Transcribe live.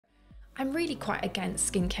I'm really quite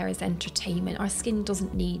against skincare as entertainment. Our skin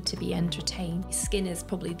doesn't need to be entertained. Skin is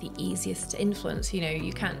probably the easiest to influence. You know,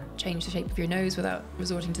 you can't change the shape of your nose without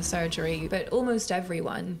resorting to surgery, but almost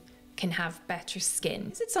everyone can have better skin.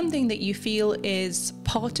 Is it something that you feel is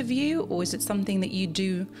part of you, or is it something that you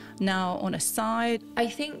do now on a side? I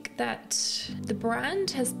think that the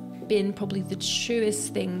brand has been probably the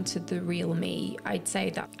truest thing to the real me. I'd say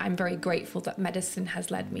that I'm very grateful that medicine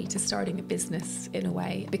has led me to starting a business in a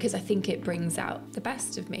way, because I think it brings out the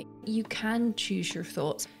best of me. You can choose your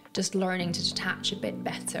thoughts. Just learning to detach a bit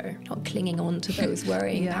better, not clinging on to those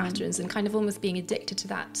worrying patterns and kind of almost being addicted to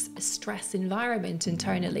that stress environment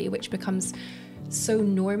internally, which becomes so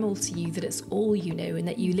normal to you that it's all you know and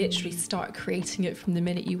that you literally start creating it from the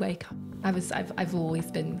minute you wake up. I've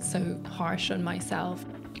always been so harsh on myself.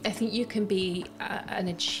 I think you can be an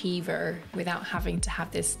achiever without having to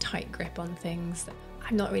have this tight grip on things.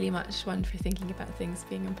 I'm not really much one for thinking about things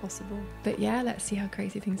being impossible. But yeah, let's see how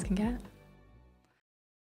crazy things can get.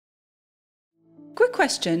 Quick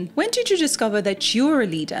question. When did you discover that you're a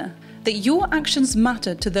leader? That your actions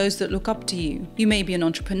matter to those that look up to you? You may be an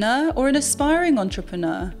entrepreneur or an aspiring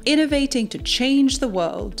entrepreneur, innovating to change the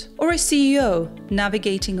world, or a CEO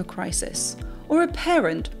navigating a crisis, or a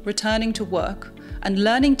parent returning to work and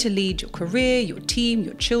learning to lead your career, your team,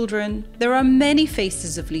 your children. There are many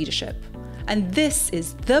faces of leadership, and this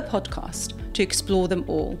is the podcast to explore them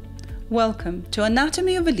all. Welcome to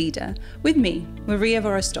Anatomy of a Leader with me, Maria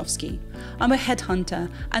Vorostovsky. I'm a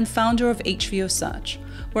headhunter and founder of HVO Search,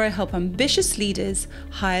 where I help ambitious leaders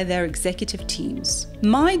hire their executive teams.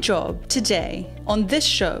 My job today on this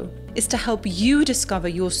show is to help you discover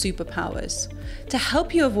your superpowers, to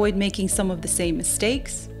help you avoid making some of the same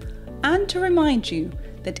mistakes, and to remind you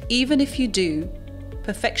that even if you do,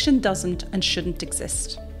 perfection doesn't and shouldn't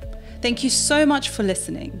exist. Thank you so much for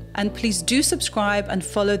listening, and please do subscribe and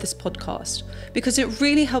follow this podcast because it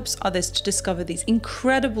really helps others to discover these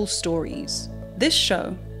incredible stories. This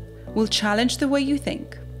show will challenge the way you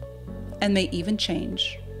think and may even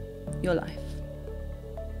change your life.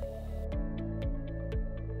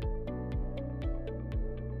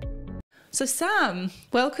 So Sam,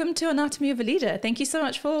 welcome to Anatomy of a Leader. Thank you so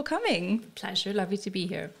much for coming. Pleasure, lovely to be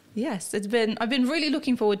here. Yes, I've been really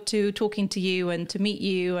looking forward to talking to you and to meet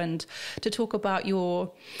you and to talk about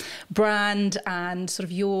your brand and sort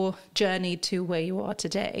of your journey to where you are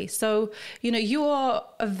today. So, you know, you are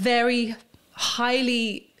a very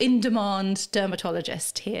highly in-demand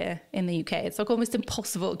dermatologist here in the UK. It's like almost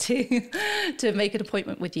impossible to make an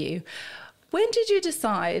appointment with you. When did you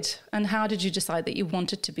decide, and how did you decide that you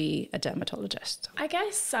wanted to be a dermatologist? I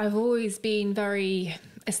guess I've always been very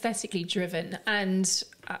aesthetically driven, and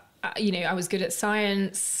I was good at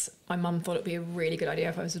science. My mum thought it'd be a really good idea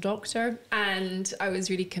if I was a doctor, and I was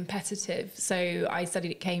really competitive. So I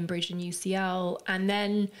studied at Cambridge and UCL, and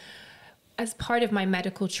then as part of my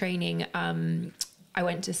medical training, I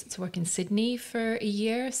went to work in Sydney for a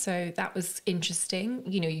year. So that was interesting.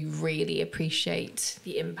 You know, you really appreciate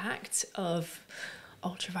the impact of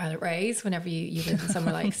ultraviolet rays whenever you live in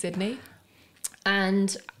somewhere like Sydney.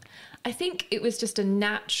 And I think it was just a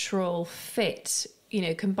natural fit, you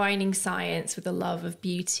know, combining science with a love of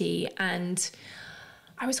beauty. And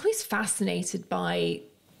I was always fascinated by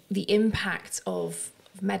the impact of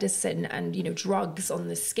medicine and, you know, drugs on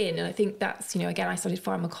the skin. And I think that's, you know, again, I studied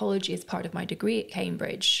pharmacology as part of my degree at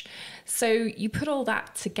Cambridge. So you put all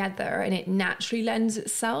that together and it naturally lends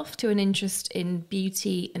itself to an interest in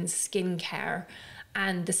beauty and skincare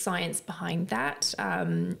and the science behind that.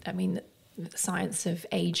 The science of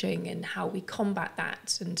aging and how we combat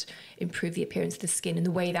that and improve the appearance of the skin and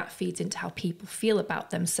the way that feeds into how people feel about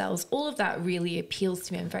themselves. All of that really appeals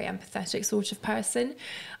to me. I'm a very empathetic sort of person,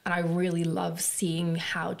 and I really love seeing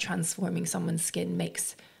how transforming someone's skin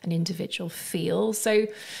makes an individual feel. So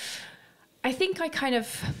I think I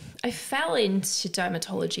fell into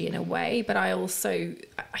dermatology in a way, but I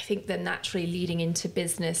think that naturally leading into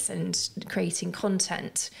business and creating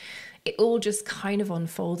content, it all just kind of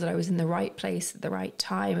unfolded. I was in the right place at the right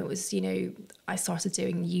time. It was, you know, I started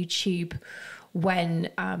doing YouTube when,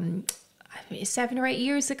 7 or 8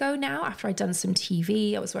 years ago now, after I'd done some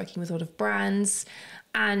TV. I was working with a lot of brands.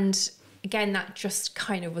 And again, that just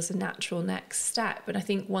kind of was a natural next step. And I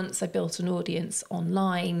think once I built an audience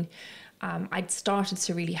online, I'd started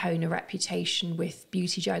to really hone a reputation with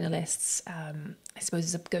beauty journalists, I suppose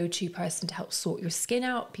as a go-to person to help sort your skin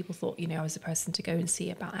out. People thought, you know, I was the person to go and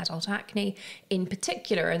see about adult acne in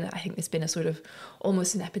particular. And I think there's been a sort of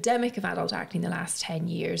almost an epidemic of adult acne in the last 10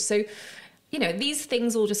 years. So, you know, these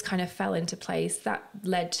things all just kind of fell into place. That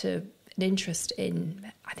led to an interest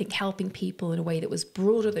in, I think, helping people in a way that was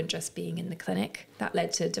broader than just being in the clinic. That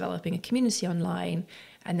led to developing a community online,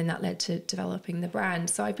 and then that led to developing the brand.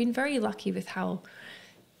 So I've been very lucky with how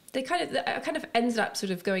I kind of ended up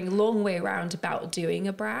sort of going a long way around about doing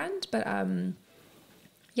a brand. But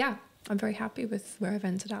yeah, I'm very happy with where I've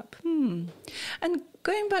ended up. And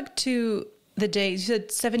going back to the days, you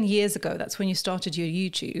said 7 years ago, that's when you started your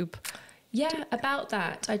YouTube. Yeah, about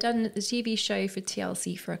that. I'd done the TV show for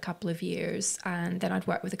TLC for a couple of years, and then I'd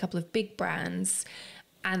worked with a couple of big brands.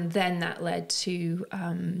 And then that led to,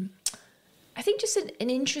 I think, just an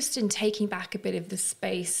interest in taking back a bit of the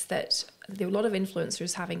space that there were a lot of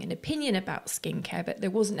influencers having an opinion about skincare, but there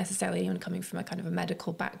wasn't necessarily anyone coming from a kind of a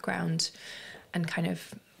medical background and kind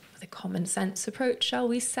of the common sense approach, shall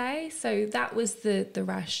we say. So that was the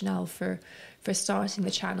rationale for starting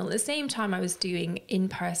the channel. At the same time, I was doing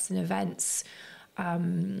in-person events.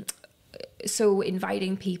 So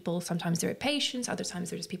inviting people, sometimes they were patients, other times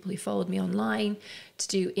they're just people who followed me online, to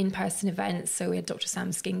do in-person events. So we had Dr.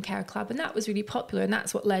 Sam's Skincare Club, and that was really popular. And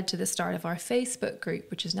that's what led to the start of our Facebook group,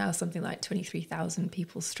 which is now something like 23,000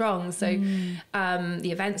 people strong. So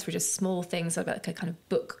the events were just small things, like a kind of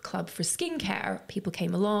book club for skincare. People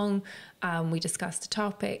came along, we discussed a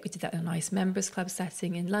topic. We did that in a nice members club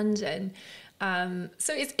setting in London.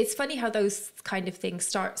 So it's funny how those kind of things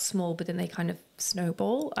start small, but then they kind of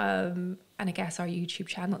snowball. And I guess our YouTube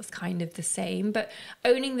channel is kind of the same, but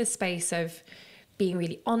owning the space of being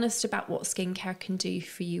really honest about what skincare can do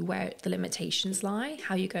for you, where the limitations lie,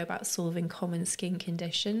 how you go about solving common skin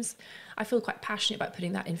conditions. I feel quite passionate about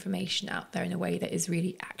putting that information out there in a way that is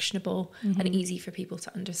really actionable and easy for people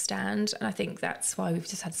to understand. And I think that's why we've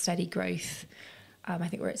just had steady growth. I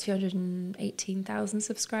think we're at 218,000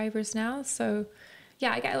 subscribers now. So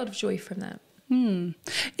yeah, I get a lot of joy from that.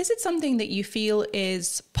 Is it something that you feel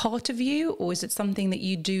is part of you, or is it something that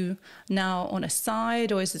you do now on a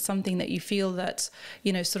side, or is it something that you feel that,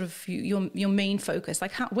 you know, sort of your main focus?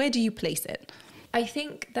 Like, where do you place it? I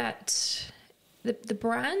think that the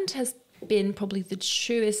brand has been probably the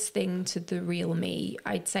truest thing to the real me.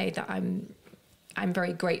 I'd say that I'm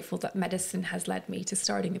very grateful that medicine has led me to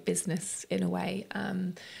starting a business in a way,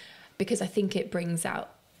 because I think it brings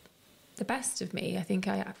out the best of me. I think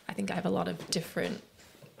I have a lot of different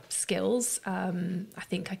skills. I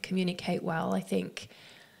think I communicate well. I think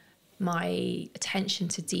my attention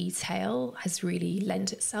to detail has really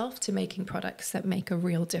lent itself to making products that make a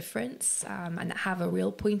real difference, and that have a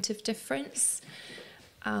real point of difference.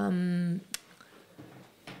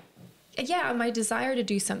 Yeah, my desire to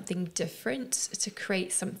do something different, to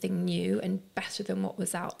create something new and better than what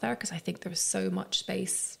was out there, because I think there was so much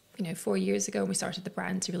space, 4 years ago when we started the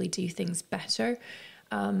brand, to really do things better.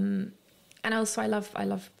 And also I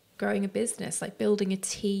love growing a business, like building a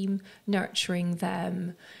team, nurturing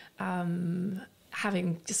them,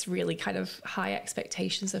 having just really kind of high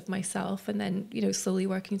expectations of myself, and then, slowly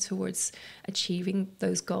working towards achieving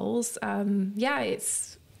those goals. Yeah,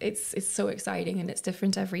 it's so exciting, and it's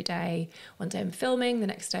different every day. One day I'm filming, the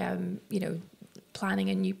next day I'm, planning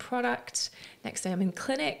a new product. Next day I'm in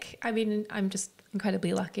clinic. I mean, I'm just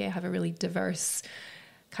incredibly lucky. I have a really diverse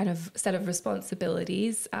kind of set of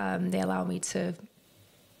responsibilities. They allow me to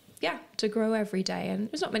grow every day.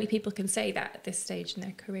 And there's not many people can say that at this stage in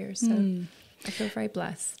their career. So I feel very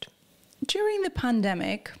blessed. During the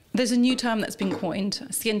pandemic, there's a new term that's been coined,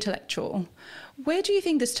 Skintellectual. Where do you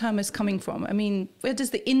think this term is coming from? I mean, where does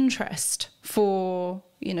the interest for,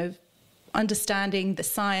 understanding the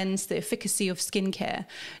science, the efficacy of skincare,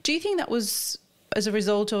 do you think that was as a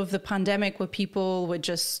result of the pandemic, where people were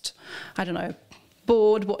just, I don't know,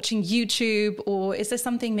 bored watching YouTube, or is there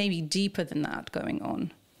something maybe deeper than that going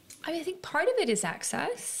on? I think part of it is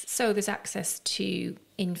access. So there's access to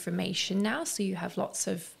information now. So you have lots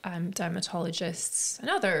of dermatologists and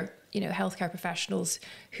other, healthcare professionals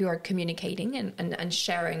who are communicating and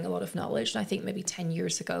sharing a lot of knowledge. And I think maybe 10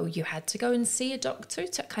 years ago, you had to go and see a doctor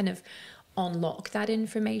to kind of unlock that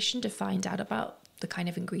information, to find out about the kind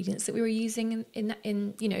of ingredients that we were using in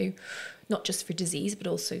not just for disease, but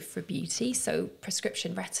also for beauty. So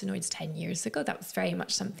prescription retinoids 10 years ago, that was very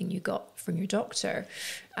much something you got from your doctor.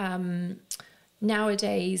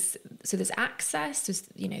 Nowadays, so there's access,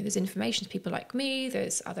 there's information to people like me,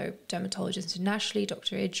 there's other dermatologists internationally,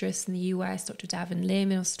 Dr. Idris in the US, Dr. Davin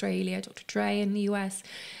Lim in Australia, Dr. Dre in the US.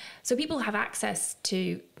 So people have access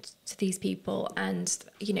to these people, and,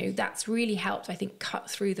 that's really helped, I think, cut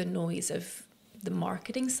through the noise of the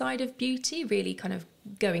marketing side of beauty, really kind of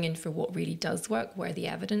going in for what really does work, where the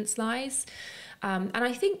evidence lies. And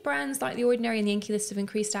I think brands like The Ordinary and The Inkey List have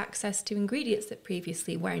increased access to ingredients that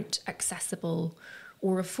previously weren't accessible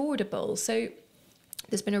or affordable. So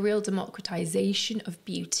there's been a real democratization of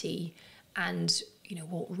beauty and, you know,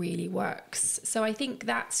 what really works. So I think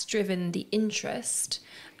that's driven the interest.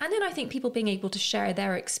 And then I think people being able to share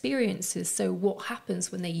their experiences. So what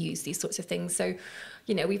happens when they use these sorts of things? So,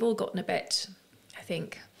 you know, we've all gotten a bit, I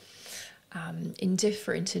think,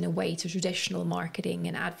 indifferent in a way to traditional marketing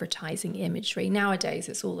and advertising imagery. Nowadays,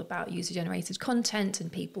 it's all about user-generated content and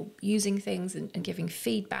people using things and giving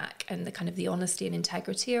feedback and the kind of the honesty and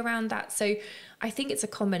integrity around that. So I think it's a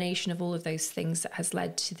combination of all of those things that has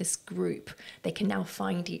led to this group. They can now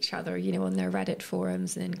find each other, you know, on their Reddit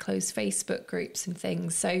forums and in closed Facebook groups and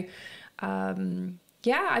things. So,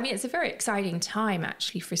 yeah, I mean, it's a very exciting time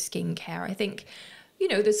actually for skincare. I think, you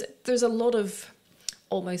know, there's a lot of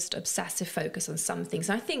almost obsessive focus on some things.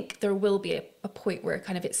 And I think there will be a point where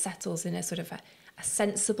kind of it settles in a sort of a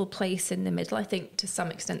sensible place in the middle. I think to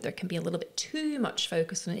some extent there can be a little bit too much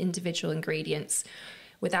focus on individual ingredients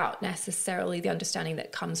without necessarily the understanding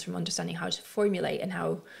that comes from understanding how to formulate and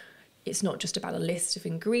how it's not just about a list of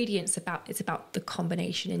ingredients, it's about the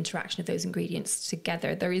combination, interaction of those ingredients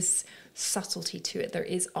together. There is subtlety to it. There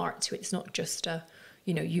is art to it. It's not just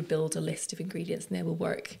you know, you build a list of ingredients and they will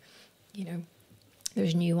work, you know.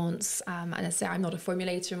 There's nuance. And as I say, I'm not a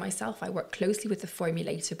formulator myself. I work closely with the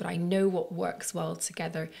formulator, but I know what works well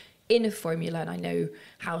together in a formula, and I know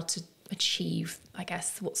how to achieve, I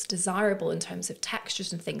guess, what's desirable in terms of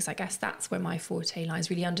textures and things. I guess that's where my forte lies,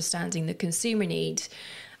 really understanding the consumer need.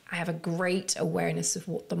 I have a great awareness of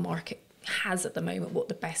what the market has at the moment, what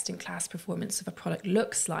the best-in-class performance of a product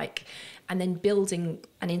looks like, and then building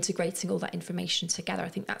and integrating all that information together. I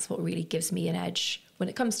think that's what really gives me an edge when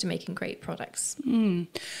it comes to making great products.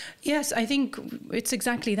 Yes, I think it's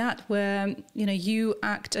exactly that, where, you know, you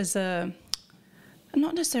act as not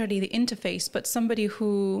necessarily the interface, but somebody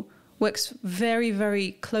who works very,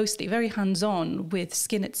 very closely, very hands-on with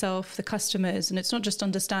skin itself, the customers, and it's not just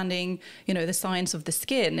understanding, you know, the science of the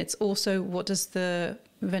skin, it's also what does the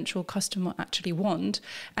eventual customer actually want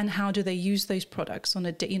and how do they use those products on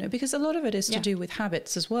a day, you know, because a lot of it is to do with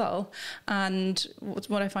habits as well. And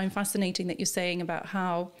what I find fascinating that you're saying about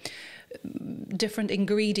how different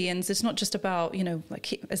ingredients, it's not just about, you know,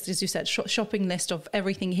 like as you said, shopping list of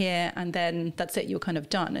everything here and then that's it, you're kind of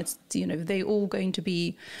done. It's, you know, they all going to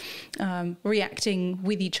be reacting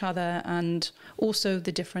with each other, and also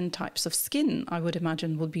the different types of skin, I would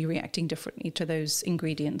imagine, will be reacting differently to those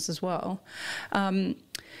ingredients as well.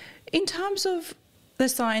 In terms of the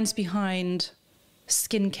science behind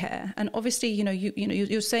skincare, and obviously, you know,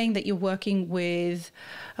 you're saying that you're working with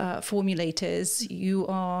formulators, you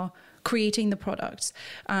are creating the products,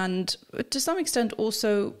 and to some extent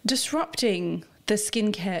also disrupting the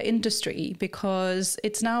skincare industry, because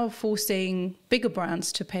it's now forcing bigger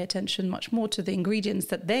brands to pay attention much more to the ingredients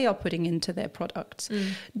that they are putting into their products.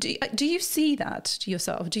 Do you see that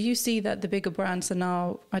yourself? Do you see that the bigger brands are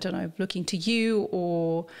now, I don't know, looking to you,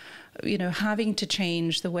 or, you know, having to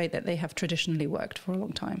change the way that they have traditionally worked for a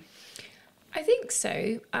long time? I think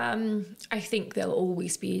so. I think there'll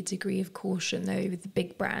always be a degree of caution, though, with the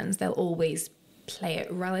big brands. They'll always play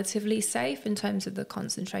it relatively safe in terms of the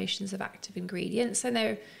concentrations of active ingredients, and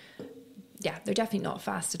they're definitely not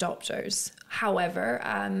fast adopters. However,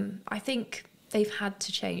 I think they've had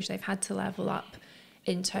to change. They've had to level up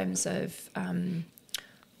in terms of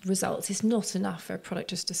results. It's not enough for a product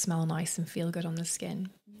just to smell nice and feel good on the skin.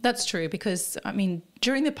 That's true, because, I mean,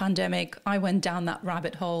 during the pandemic, I went down that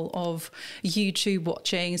rabbit hole of YouTube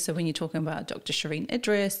watching. So when you're talking about Dr. Shireen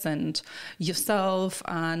Idris and yourself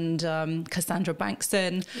and Cassandra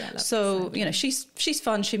Bankson. Yeah, so, Cassandra. You know, she's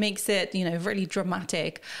fun. She makes it, you know, really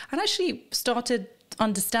dramatic. And actually started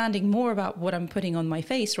understanding more about what I'm putting on my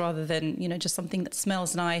face, rather than, you know, just something that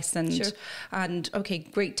smells nice and okay,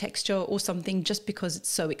 great texture, or something just because it's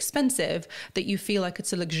so expensive that you feel like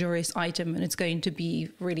it's a luxurious item and it's going to be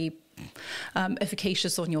really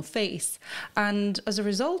efficacious on your face. And as a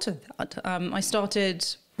result of that, I started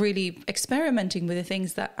really experimenting with the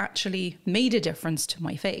things that actually made a difference to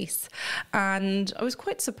my face. And I was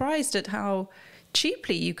quite surprised at how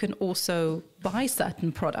cheaply you can also buy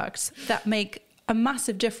certain products that make a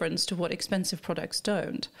massive difference to what expensive products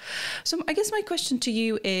don't. So I guess my question to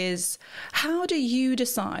you is, how do you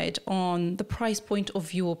decide on the price point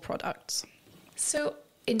of your products? So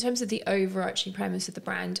in terms of the overarching premise of the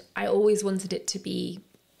brand, I always wanted it to be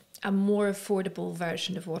a more affordable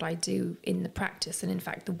version of what I do in the practice. And in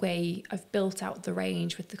fact, the way I've built out the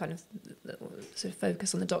range with the kind of sort of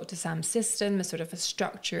focus on the Dr. Sam system, a sort of a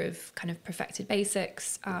structure of kind of perfected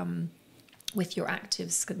basics, with your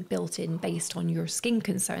actives built in based on your skin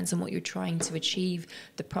concerns and what you're trying to achieve,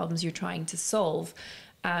 the problems you're trying to solve.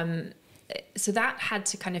 so that had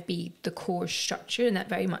to kind of be the core structure, and that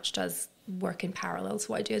very much does work in parallel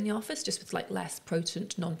to what I do in the office, just with like less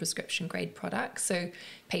potent non-prescription grade products. So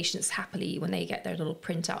patients happily, when they get their little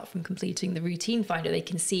printout from completing the routine finder, they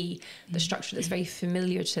can see the structure that's very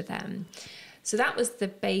familiar to them. So that was the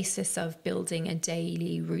basis of building a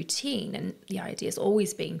daily routine. And the idea has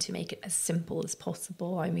always been to make it as simple as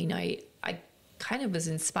possible. I mean, I kind of was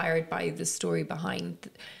inspired by the story behind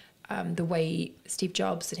the way Steve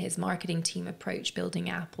Jobs and his marketing team approached building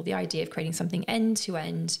Apple, the idea of creating something end to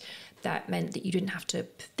end that meant that you didn't have to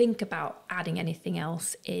think about adding anything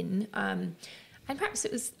else in. And perhaps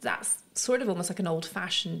that's sort of almost like an old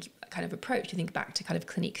fashioned kind of approach. You think back to kind of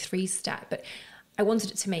Clinique 3-step, but I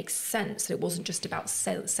wanted it to make sense that it wasn't just about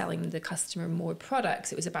selling the customer more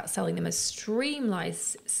products. It was about selling them a streamlined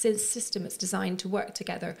system that's designed to work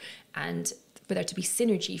together, and for there to be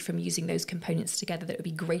synergy from using those components together that would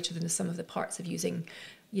be greater than the sum of the parts of using,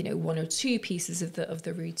 one or two pieces of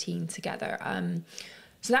the routine together.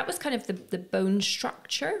 So that was kind of the bone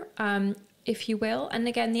structure, if you will. And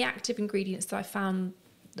again, the active ingredients that I found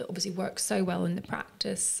that obviously work so well in the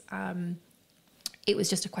practice, it was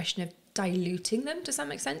just a question of diluting them to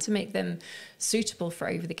some extent to make them suitable for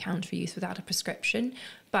over-the-counter use without a prescription,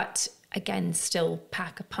 but again still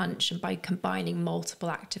pack a punch. And by combining multiple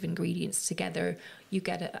active ingredients together, you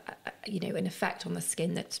get an effect on the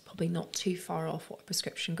skin that's probably not too far off what a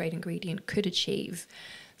prescription grade ingredient could achieve.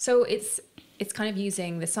 So it's kind of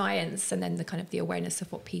using the science and then the kind of the awareness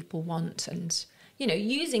of what people want, and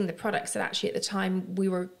using the products that actually at the time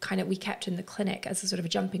we kept in the clinic as a sort of a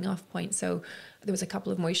jumping off point. So there was a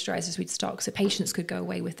couple of moisturizers we'd stock so patients could go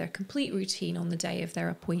away with their complete routine on the day of their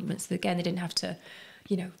appointments. So again, they didn't have to,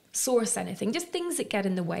 source anything, just things that get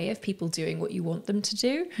in the way of people doing what you want them to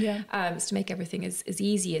do. Yeah. To make everything as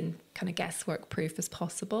easy and kind of guesswork proof as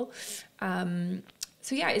possible.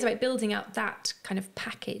 So yeah, it's about building out that kind of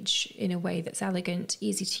package in a way that's elegant,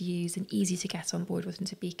 easy to use, and easy to get on board with and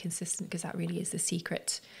to be consistent, because that really is the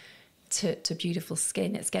secret to beautiful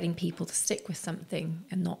skin. It's getting people to stick with something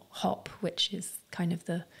and not hop, which is kind of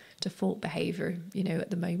the default behavior, at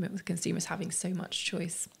the moment with consumers having so much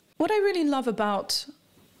choice. What I really love about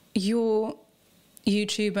your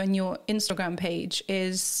YouTube and your Instagram page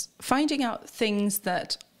is finding out things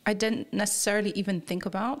that I didn't necessarily even think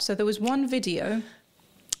about. So there was one video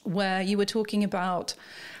where you were talking about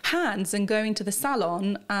hands and going to the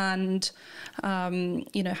salon and,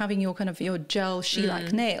 having your gel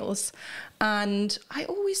shellac nails. And I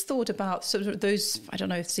always thought about sort of those, I don't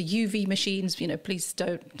know if it's the UV machines, please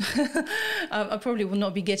don't, I probably will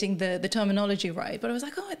not be getting the terminology right, but I was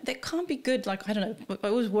like, that can't be good. Like, I don't know, I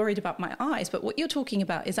was worried about my eyes, but what you're talking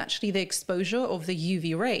about is actually the exposure of the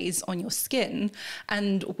UV rays on your skin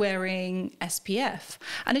and wearing SPF.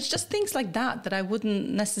 And it's just things like that I wouldn't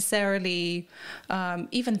necessarily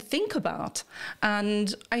even think about.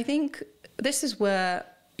 And I think this is where,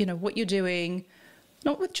 what you're doing,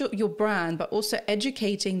 not with your brand, but also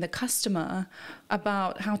educating the customer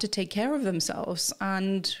about how to take care of themselves.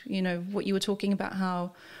 And, what you were talking about,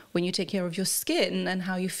 how when you take care of your skin and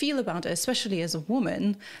how you feel about it, especially as a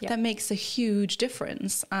woman, that makes a huge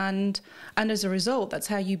difference. And as a result, that's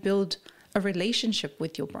how you build a relationship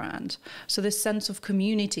with your brand. So this sense of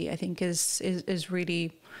community, I think, is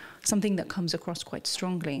really something that comes across quite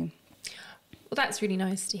strongly. Well, that's really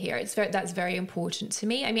nice to hear. That's very important to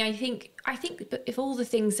me. I mean, I think if all the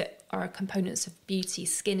things that are components of beauty,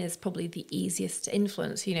 skin is probably the easiest to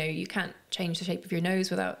influence. You can't change the shape of your nose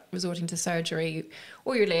without resorting to surgery,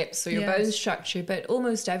 or your lips, or your bone structure, but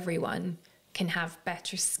almost everyone can have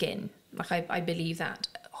better skin. Like I believe that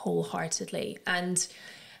wholeheartedly. And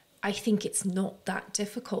I think it's not that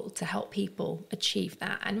difficult to help people achieve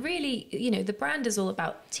that. And really, the brand is all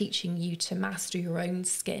about teaching you to master your own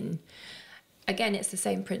skin. Again, it's the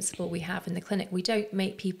same principle we have in the clinic. We don't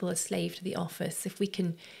make people a slave to the office. If we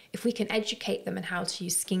can educate them on how to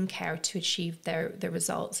use skincare to achieve their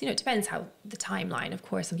results, it depends how the timeline. Of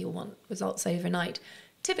course, some people want results overnight.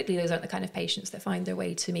 Typically, those aren't the kind of patients that find their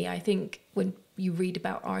way to me. I think when you read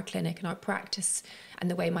about our clinic and our practice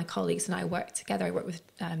and the way my colleagues and I work together, I work with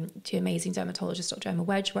two amazing dermatologists, Dr. Emma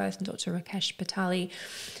Wedgeworth and Dr. Rakesh Patali.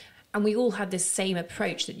 And we all have this same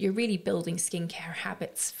approach that you're really building skincare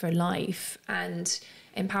habits for life, and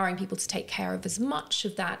empowering people to take care of as much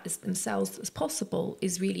of that as themselves as possible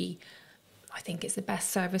is really, I think it's the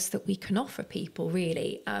best service that we can offer people,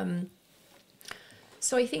 really.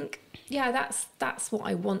 So I think, that's what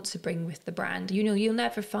I want to bring with the brand. You'll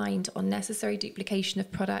never find unnecessary duplication of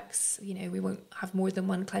products. We won't have more than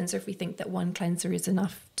one cleanser if we think that one cleanser is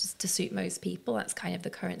enough to suit most people. That's kind of the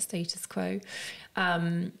current status quo.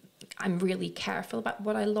 I'm really careful about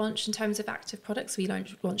what I launch in terms of active products. We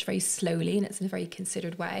launch very slowly, and it's in a very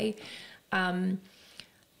considered way.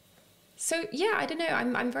 So yeah, I don't know.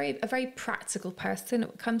 I'm a very practical person when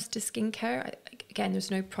it comes to skincare. Again,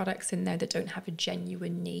 there's no products in there that don't have a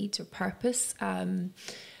genuine need or purpose.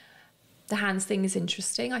 The hands thing is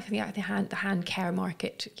interesting. I think the hand care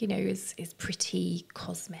market, is pretty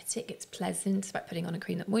cosmetic. It's pleasant. It's about putting on a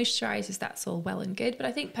cream that moisturizes. That's all well and good. But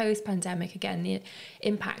I think post-pandemic, again, the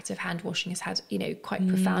impact of hand washing has had, quite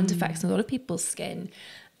profound effects on a lot of people's skin.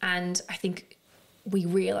 And I think we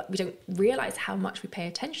don't realize how much we pay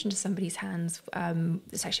attention to somebody's hands.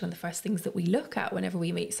 It's actually one of the first things that we look at whenever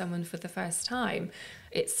we meet someone for the first time.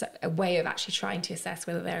 It's a way of actually trying to assess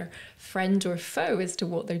whether they're friend or foe as to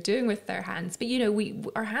what they're doing with their hands. But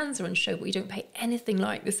our hands are on show, but we don't pay anything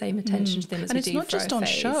like the same attention to them as we do for our face. And it's not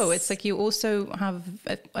just on show. It's like you also have,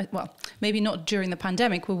 well, maybe not during the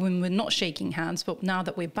pandemic when we're not shaking hands, but now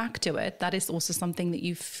that we're back to it, that is also something that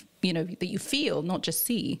that you feel, not just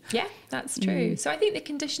see. Yeah, that's true. So I think the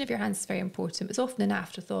condition of your hands is very important. It's often an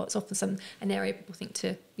afterthought. It's often an area people think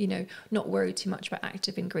to, not worry too much about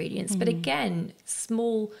active ingredients. But again,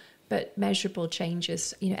 small but measurable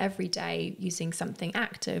changes, every day using something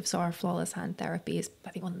active. So our Flawless Hand Therapy is, I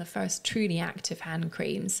think, one of the first truly active hand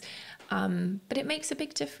creams. But it makes a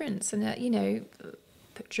big difference. And,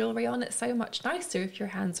 put jewellery on, it's so much nicer if your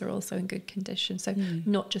hands are also in good condition. So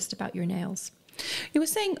not just about your nails. You were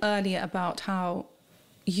saying earlier about how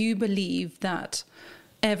you believe that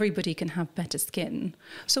everybody can have better skin.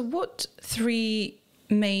 So what 3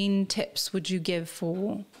 main tips would you give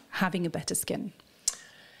for having a better skin?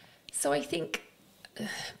 So I think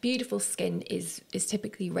beautiful skin is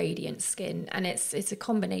typically radiant skin, and it's a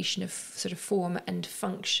combination of sort of form and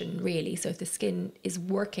function, really. So if the skin is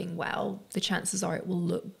working well, the chances are it will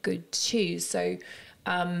look good too. So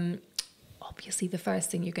obviously the first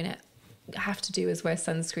thing you're going to have to do is wear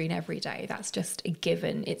sunscreen every day. That's just a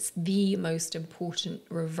given. It's the most important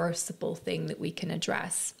reversible thing that we can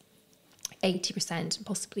address. 80%,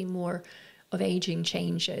 possibly more, of aging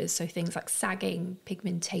changes. So things like sagging,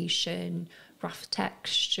 pigmentation, rough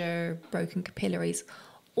texture, broken capillaries,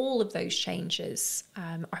 all of those changes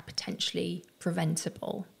are potentially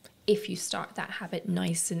preventable if you start that habit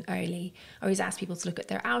nice and early. I always ask people to look at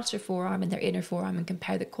their outer forearm and their inner forearm and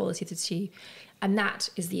compare the quality of the two. And that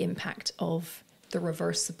is the impact of the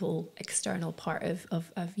reversible external part of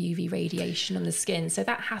UV radiation on the skin. So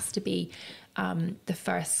that has to be the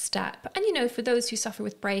first step. And, for those who suffer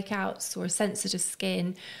with breakouts or sensitive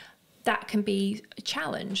skin, that can be a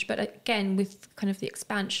challenge. But again, with kind of the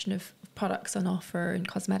expansion of products on offer and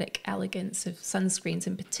cosmetic elegance of sunscreens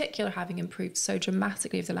in particular having improved so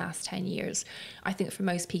dramatically over the last 10 years, I think for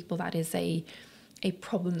most people that is a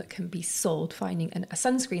problem that can be solved, finding a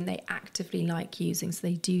sunscreen they actively like using so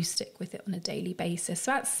they do stick with it on a daily basis.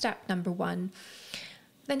 So that's step number 1.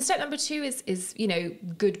 Then step number 2 is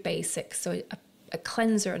good basics. So a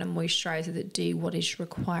cleanser and a moisturizer that do what is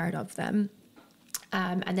required of them.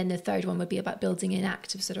 And then the third one would be about building in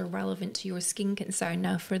actives that are relevant to your skin concern.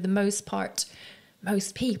 Now, for the most part,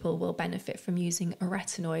 most people will benefit from using a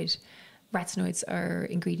retinoid. Retinoids are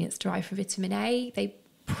ingredients derived from vitamin A. They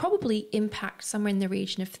probably impact somewhere in the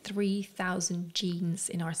region of 3,000 genes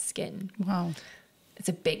in our skin. Wow. It's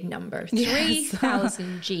a big number. Yes.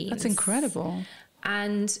 3,000 genes. That's incredible.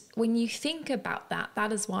 And when you think about that,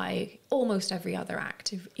 that is why almost every other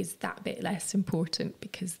active is that bit less important,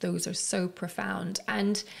 because those are so profound.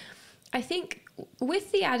 And I think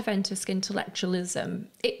with the advent of skintellectualism,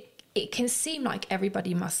 it can seem like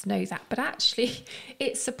everybody must know that, but actually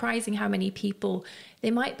it's surprising how many people, they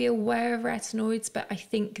might be aware of retinoids, but I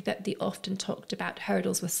think that the often talked about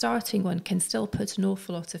hurdles with starting one can still put an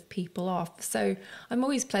awful lot of people off. So I'm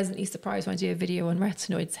always pleasantly surprised when I do a video on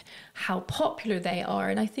retinoids, how popular they are.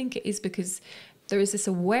 And I think it is because there is this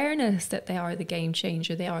awareness that they are the game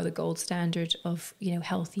changer. They are the gold standard of,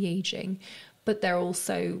 healthy aging, but they're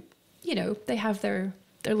also, they have their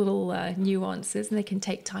little nuances, and they can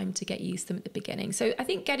take time to get used to them at the beginning. So I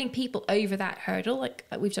think getting people over that hurdle, like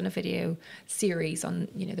we've done a video series on,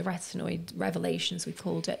 the retinoid revelations, we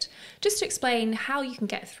called it, just to explain how you can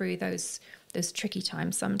get through those tricky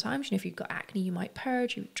times sometimes. If you've got acne, you might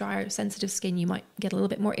purge. You drier, sensitive skin, you might get a little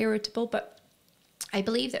bit more irritable. But I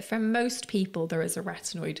believe that for most people, there is a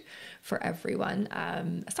retinoid for everyone,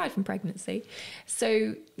 aside from pregnancy.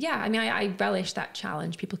 So yeah, I relish that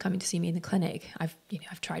challenge. People coming to see me in the clinic. I've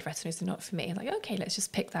tried retinoids, they're not for me. I'm like, okay, let's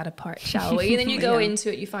just pick that apart, shall we? And then you go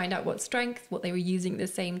into it, you find out what strength, what they were using at the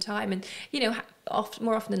same time. And,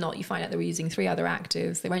 more often than not, you find out they were using 3 other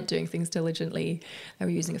actives. They weren't doing things diligently. They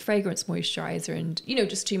were using a fragrance moisturizer and,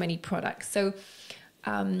 just too many products. So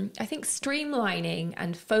I think streamlining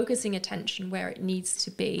and focusing attention where it needs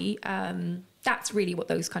to be, that's really what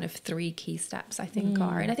those kind of 3 key steps I think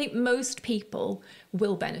are. And I think most people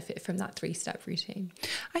will benefit from that 3-step routine.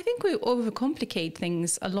 I think we overcomplicate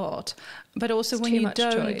things a lot, but also It's when too you much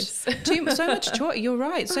don't, choice. so much choice. You're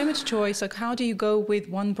right, so much choice. Like, how do you go with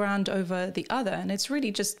one brand over the other? And it's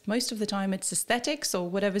really just, most of the time, it's aesthetics or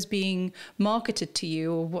whatever's being marketed to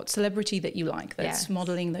you, or what celebrity that you like that's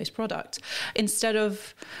modeling those products, instead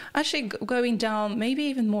of actually going down maybe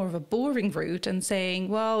even more of a boring route and saying,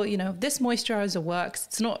 well, this moisturizer works.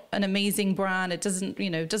 It's not an amazing brand. It doesn't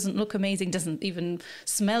look amazing, doesn't even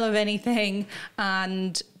smell of anything.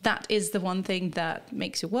 And that is the one thing that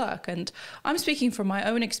makes it work. And I'm speaking from my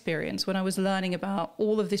own experience. When I was learning about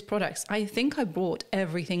all of these products, I think I bought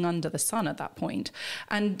everything under the sun at that point.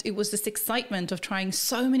 And it was this excitement of trying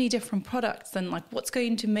so many different products and like, what's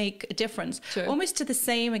going to make a difference? Sure. Almost to the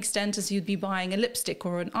same extent as you'd be buying a lipstick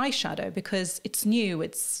or an eyeshadow, because it's new,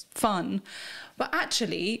 it's fun. But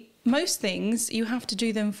actually, most things, you have to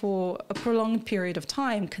do them for a prolonged period of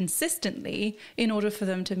time consistently in order for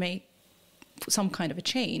them to make some kind of a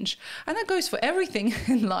change. And that goes for everything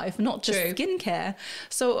in life, not just skincare.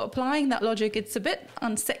 So applying that logic, it's a bit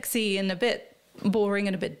unsexy and a bit boring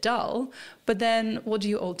and a bit dull. But then what do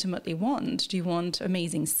you ultimately want? Do you want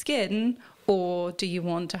amazing skin, or do you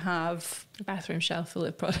want to have A bathroom shelf full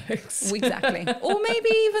of products? Exactly. Or maybe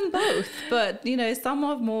even both. But, some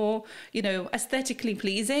are more, aesthetically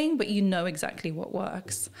pleasing, but exactly what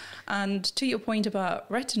works. And to your point about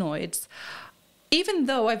retinoids, even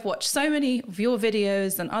though I've watched so many of your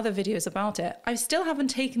videos and other videos about it, I still haven't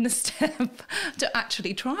taken the step to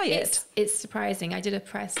actually try it. It's surprising. I did a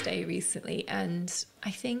press day recently, and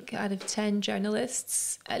I think out of 10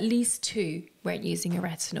 journalists, at least 2 weren't using a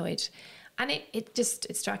retinoid. And it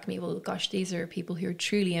struck me, well, gosh, these are people who are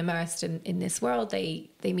truly immersed in this world. They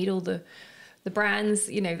meet all the brands,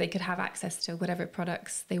 they could have access to whatever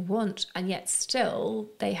products they want. And yet still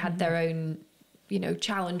they had their own,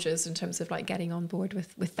 challenges in terms of like getting on board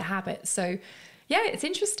with the habit. So yeah, it's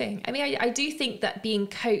interesting. I mean, I do think that being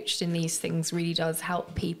coached in these things really does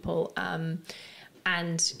help people.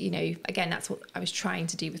 And, again, that's what I was trying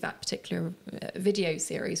to do with that particular video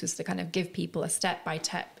series, was to kind of give people a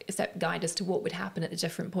step-by-step guide as to what would happen at the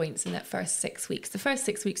different points in that first 6 weeks. The first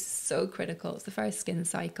 6 weeks is so critical. It's the first skin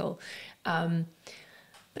cycle. But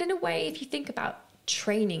in a way, if you think about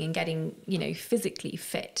training and getting, physically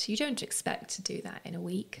fit, you don't expect to do that in a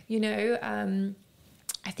week.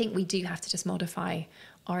 I think we do have to just modify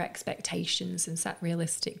our expectations and set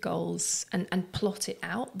realistic goals and plot it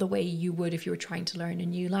out the way you would if you were trying to learn a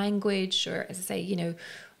new language, or, as I say,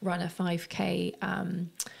 run a 5K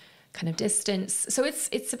kind of distance. So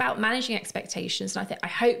it's about managing expectations. And I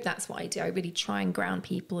hope that's what I do. I really try and ground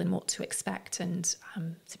people in what to expect and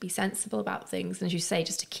to be sensible about things. And as you say,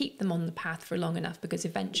 just to keep them on the path for long enough, because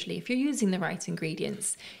eventually, if you're using the right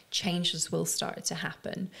ingredients, changes will start to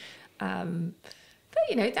happen.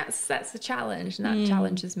 But, that's the challenge. And that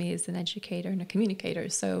challenges me as an educator and a communicator.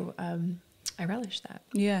 So I relish that.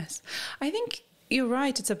 Yes. I think you're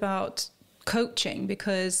right. It's about coaching,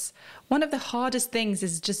 because one of the hardest things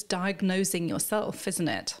is just diagnosing yourself, isn't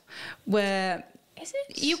it? Where is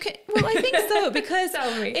it? You can. Well, I think so, because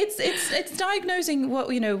it's diagnosing what,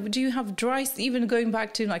 do you have dry, even going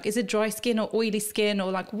back to like, is it dry skin or oily skin,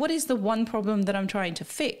 or like, what is the one problem that I'm trying to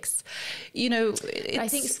fix? I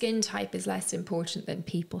think skin type is less important than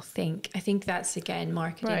people think. I think that's, again,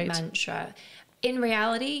 marketing mantra. In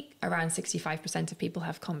reality, around 65% of people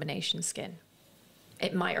have combination skin.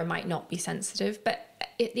 It might or might not be sensitive, but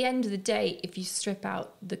at the end of the day, if you strip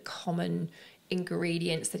out the common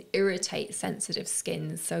ingredients that irritate sensitive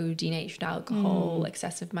skin, so denatured alcohol,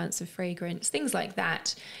 excessive amounts of fragrance, things like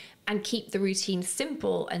that, and keep the routine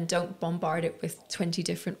simple and don't bombard it with 20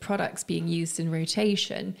 different products being used in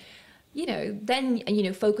rotation,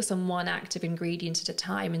 then, focus on one active ingredient at a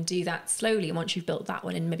time and do that slowly. And once you've built that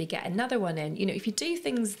one in, maybe get another one in. If you do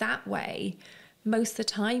things that way, most of the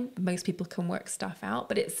time, most people can work stuff out,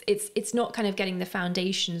 but it's not kind of getting the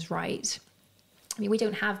foundations right. I mean, we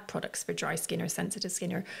don't have products for dry skin or sensitive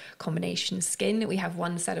skin or combination skin. We have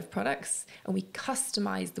one set of products, and we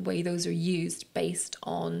customize the way those are used based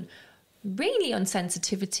on really on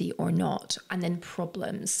sensitivity or not, and then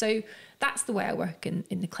problems. So that's the way I work in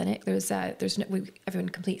the clinic. Everyone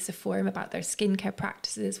completes a form about their skincare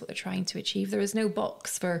practices, what they're trying to achieve. There is no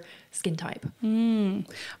box for skin type.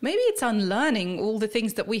 Maybe it's unlearning all the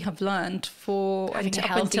things that we have learned for having a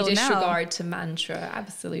healthy disregard to mantra.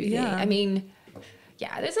 Absolutely. Yeah. I mean,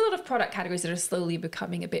 there's a lot of product categories that are slowly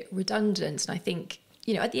becoming a bit redundant. And I think,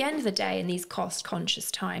 at the end of the day, in these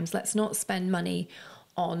cost-conscious times, let's not spend money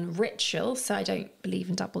on ritual. So I don't believe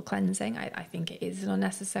in double cleansing. I think it is an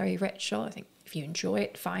unnecessary ritual. I think if you enjoy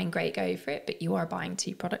it, fine, great, go for it. But you are buying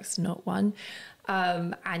 2 products, not 1.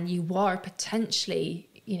 And you are potentially,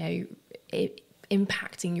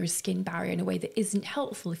 impacting your skin barrier in a way that isn't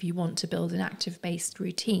helpful if you want to build an active-based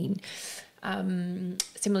routine.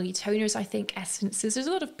 Similarly, toners, I think, essences, there's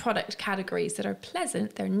a lot of product categories that are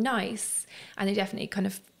pleasant, they're nice, and they definitely kind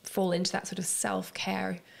of fall into that sort of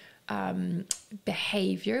self-care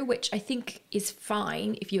behavior, which I think is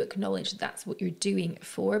fine if you acknowledge that that's what you're doing it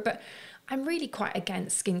for. But I'm really quite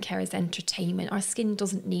against skincare as entertainment. Our skin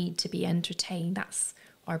doesn't need to be entertained. That's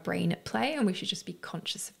our brain at play, and we should just be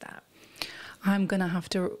conscious of that. I'm going to have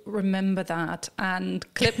to remember that and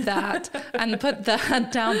clip that and put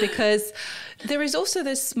that down, because there is also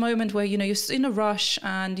this moment where, you're in a rush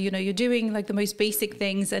and, you're doing like the most basic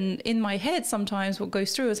things. And in my head, sometimes what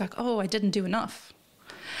goes through is like, oh, I didn't do enough.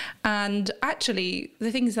 And actually,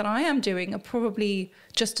 the things that I am doing are probably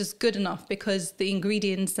just as good enough, because the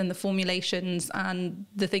ingredients and the formulations and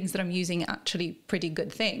the things that I'm using are actually pretty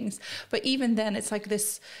good things. But even then, it's like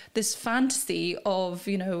this fantasy of,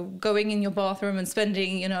 going in your bathroom and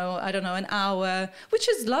spending, I don't know, an hour, which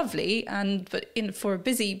is lovely. But for a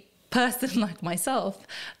busy person like myself,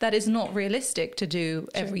 that is not realistic to do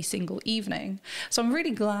every single evening. So I'm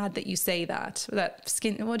really glad that you say that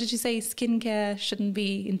what did you say, skincare shouldn't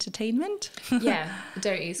be entertainment? Yeah,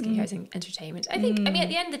 don't use skincare as entertainment. I think, at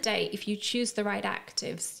the end of the day, if you choose the right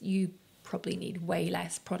actives, you probably need way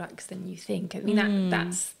less products than you think.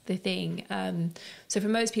 That's the thing. So for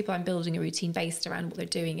most people, I'm building a routine based around what they're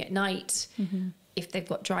doing at night. If they've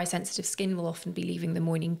got dry, sensitive skin, we'll often be leaving the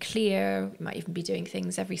morning clear. We might even be doing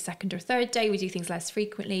things every 2nd or 3rd day. We do things less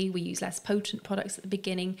frequently. We use less potent products at the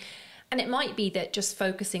beginning. And it might be that just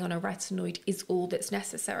focusing on a retinoid is all that's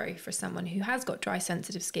necessary for someone who has got dry,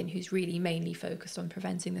 sensitive skin, who's really mainly focused on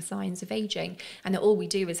preventing the signs of aging. And that all we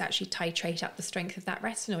do is actually titrate up the strength of that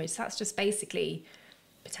retinoid. So that's just basically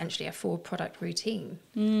potentially a 4-product routine.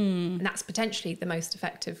 And that's potentially the most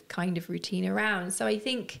effective kind of routine around. So I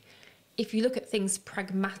think if you look at things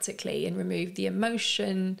pragmatically and remove the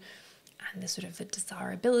emotion and the sort of the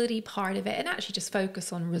desirability part of it, and actually just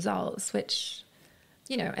focus on results, which,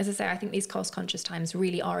 as I say, I think these cost-conscious times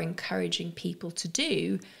really are encouraging people to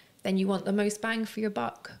do, then you want the most bang for your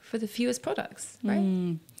buck for the fewest products,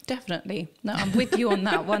 right? Definitely. No, I'm with you on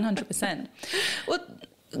that 100%. Well,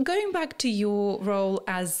 going back to your role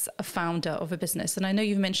as a founder of a business, and I know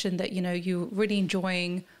you've mentioned that, you're really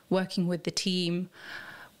enjoying working with the team.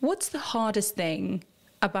 What's the hardest thing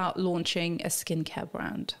about launching a skincare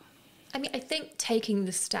brand? I think taking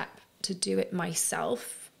the step to do it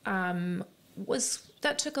myself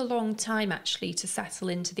that took a long time actually to settle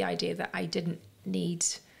into the idea that I didn't need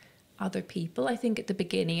other people. I think at the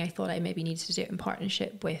beginning I thought I maybe needed to do it in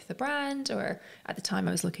partnership with a brand, or at the time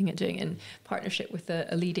I was looking at doing it in partnership with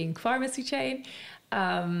a leading pharmacy chain.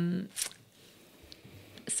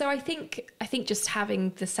 So I think just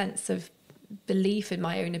having the sense of belief in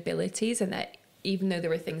my own abilities, and that even though there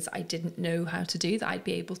were things that I didn't know how to do, that I'd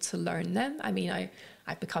be able to learn them.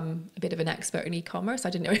 I've become a bit of an expert in e-commerce. I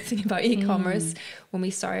didn't know anything about e-commerce when we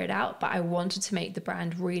started out, but I wanted to make the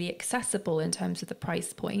brand really accessible in terms of the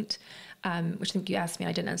price point, which I think you asked me and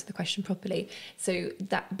I didn't answer the question properly. So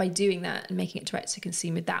that by doing that and making it direct to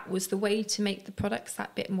consumer, that was the way to make the products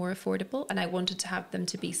that bit more affordable. And I wanted to have them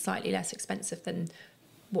to be slightly less expensive than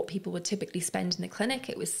what people would typically spend in the clinic.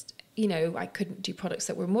 It was, I couldn't do products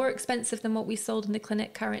that were more expensive than what we sold in the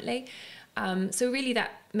clinic currently. So really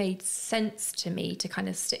that made sense to me to kind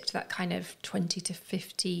of stick to that kind of 20 to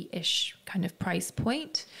 50-ish kind of price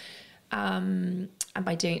point. And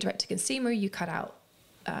by doing it direct to consumer, you cut out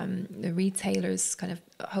the retailers' kind of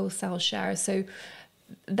wholesale share. So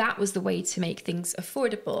that was the way to make things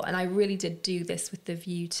affordable. And I really did do this with the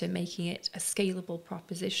view to making it a scalable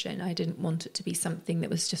proposition. I didn't want it to be something that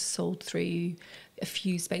was just sold through a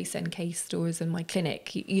few Space NK stores in my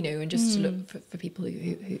clinic, and just to look for people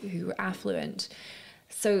who were affluent.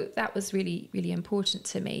 So that was really, really important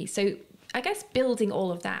to me. So I guess building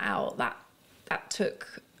all of that out, that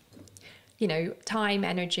took, time,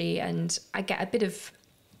 energy, and I get a bit of,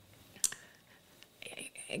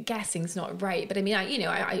 guessing's not right, but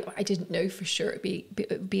I didn't know for sure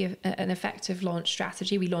it'd be an effective launch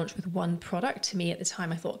strategy. We launched with 1 product. To me at the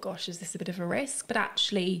time, I thought, gosh, is this a bit of a risk? But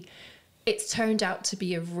actually, it's turned out to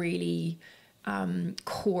be a really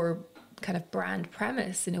core kind of brand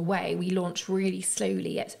premise in a way. We launch really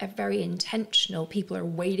slowly. It's a very intentional. People are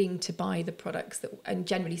waiting to buy the products that, and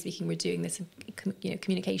generally speaking, we're doing this in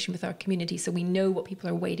communication with our community, so we know what people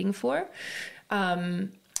are waiting for.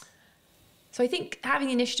 So I think having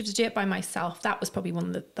the initiative to do it by myself, that was probably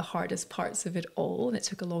one of the hardest parts of it all. And it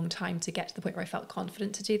took a long time to get to the point where I felt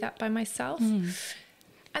confident to do that by myself.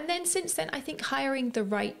 And then since then, I think hiring the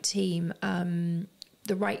right team,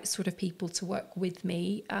 the right sort of people to work with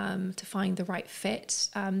me, to find the right fit,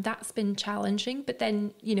 that's been challenging. But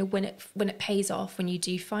then, you know, when it pays off, when you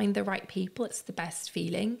do find the right people, it's the best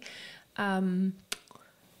feeling. So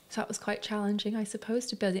that was quite challenging, I suppose,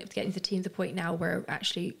 to getting the team to the point now where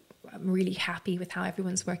actually I'm really happy with how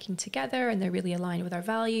everyone's working together and they're really aligned with our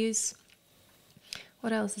values.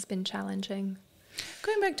 What else has been challenging?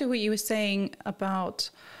 Going back to what you were saying about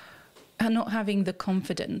not having the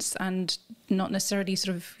confidence and not necessarily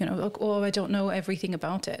sort of, you know, like, oh, I don't know everything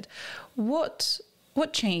about it. What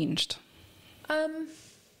changed? I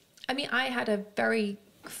mean, I had a very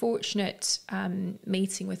fortunate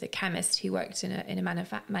meeting with a chemist who worked in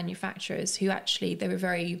a manufacturers who actually they were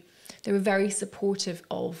very supportive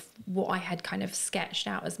of what I had kind of sketched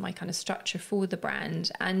out as my kind of structure for the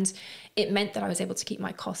brand. And it meant that I was able to keep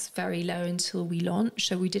my costs very low until we launched.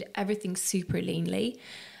 So we did everything super leanly.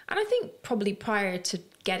 And I think probably prior to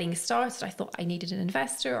getting started, I thought I needed an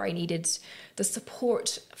investor or I needed the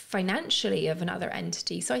support financially of another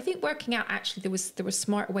entity. So I think working out actually there were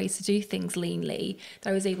smart ways to do things leanly that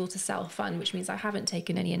I was able to self-fund, which means I haven't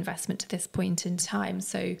taken any investment to this point in time.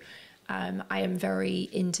 So I am very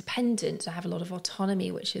independent. I have a lot of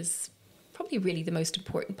autonomy, which is probably really the most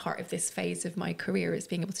important part of this phase of my career, is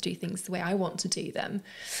being able to do things the way I want to do them.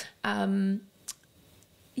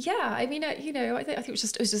 Yeah, I mean, you know, I think it was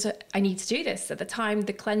just I need to do this. At the time,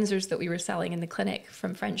 the cleansers that we were selling in the clinic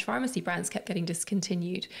from French pharmacy brands kept getting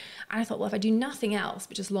discontinued. And I thought, well, if I do nothing else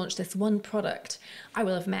but just launch this one product, I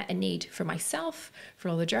will have met a need for myself, for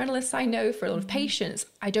all the journalists I know, for a lot of patients.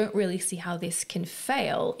 I don't really see how this can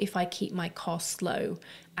fail if I keep my costs low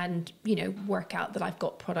and, you know, work out that I've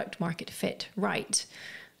got product market fit right.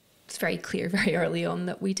 It's very clear very early on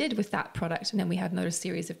that we did with that product, and then we had another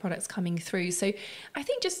series of products coming through. So I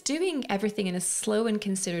think just doing everything in a slow and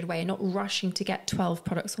considered way and not rushing to get 12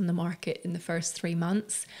 products on the market in the first 3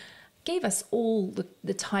 months gave us all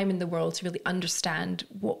the time in the world to really understand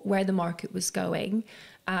where the market was going.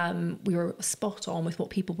 We were spot on with what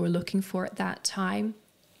people were looking for at that time.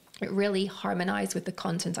 It really harmonized with the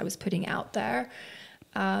content I was putting out there.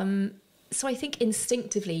 So I think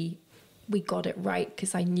instinctively we got it right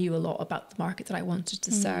because I knew a lot about the market that I wanted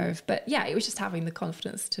to serve. But yeah, it was just having the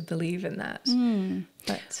confidence to believe in that.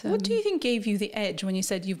 But what do you think gave you the edge when you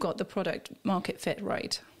said you've got the product market fit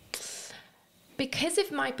right? Because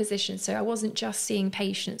of my position, so I wasn't just seeing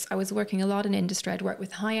patients. I was working a lot in industry. I'd work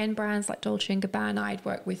with high-end brands like Dolce & Gabbana. I'd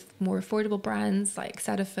work with more affordable brands like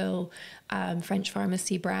Cetaphil, French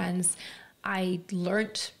pharmacy brands. I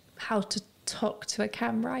learnt how to talk to a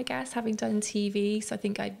camera, I guess, having done TV. So I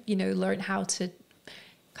think I, you know, learned how to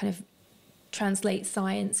kind of translate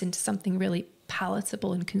science into something really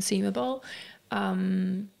palatable and consumable.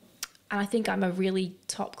 And I think I'm a really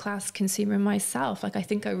top-class consumer myself. Like, I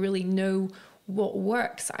think I really know what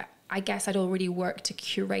works. I guess I'd already worked to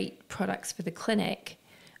curate products for the clinic.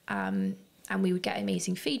 And we would get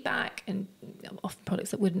amazing feedback, and often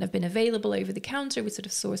products that wouldn't have been available over the counter. We sort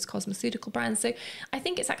of source cosmeceutical brands. So I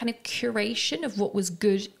think it's that kind of curation of what was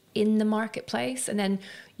good in the marketplace, and then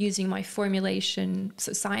using my formulation,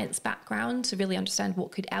 so science background, to really understand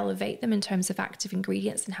what could elevate them in terms of active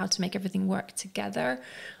ingredients and how to make everything work together.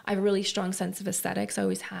 I have a really strong sense of aesthetics. I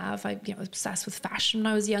always have. I was obsessed with fashion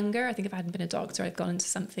when I was younger. I think if I hadn't been a doctor, I'd gone into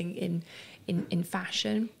something in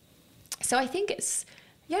fashion. So I think it's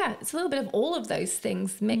a little bit of all of those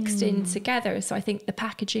things mixed in together. So I think the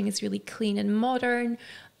packaging is really clean and modern.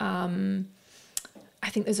 I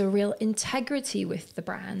think there's a real integrity with the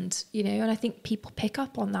brand, you know, and I think people pick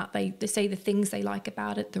up on that. They say the things they like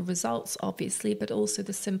about it, the results, obviously, but also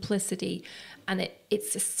the simplicity. And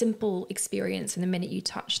it's a simple experience. And the minute you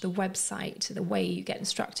touch the website, the way you get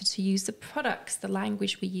instructed to use the products, the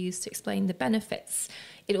language we use to explain the benefits,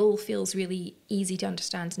 it all feels really easy to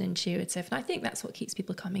understand and intuitive. And I think that's what keeps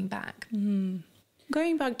people coming back.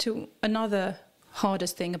 Going back to another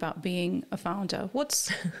hardest thing about being a founder, what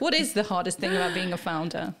is the hardest thing about being a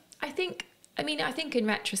founder? I think in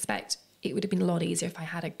retrospect, it would have been a lot easier if I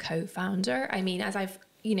had a co-founder. I mean, as I've,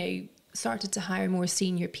 you know, started to hire more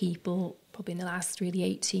senior people, probably in the last really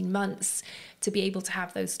 18 months, to be able to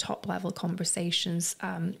have those top level conversations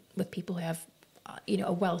with people who have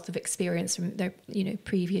a wealth of experience from their,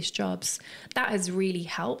 previous jobs. That has really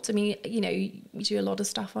helped. I mean, you do a lot of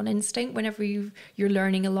stuff on instinct whenever you're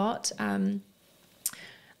learning a lot.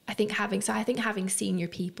 I think having senior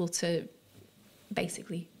people to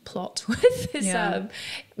basically plot with is Yeah.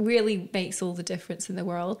 really makes all the difference in the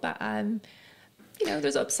world. But you know,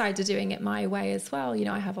 there's upside to doing it my way as well. You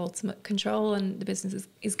know, I have ultimate control, and the business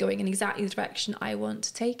is going in exactly the direction I want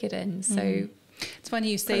to take it in. So it's funny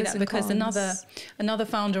you say that, because another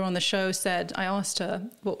founder on the show said, I asked her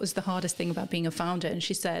what was the hardest thing about being a founder, and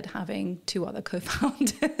she said having 2 other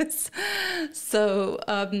co-founders. So,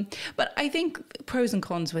 but I think pros and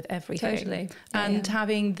cons with everything. Totally. And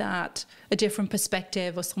having that, a different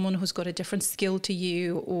perspective, or someone who's got a different skill to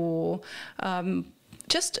you, or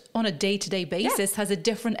just on a day-to-day basis has a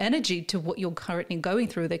different energy to what you're currently going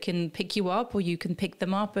through. They can pick you up, or you can pick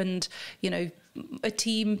them up, and, you know, a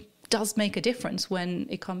team does make a difference when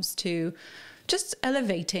it comes to just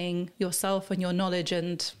elevating yourself and your knowledge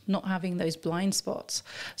and not having those blind spots.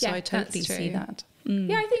 So I totally see that.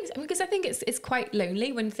 Yeah, I think because I think it's quite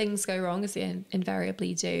lonely when things go wrong, as they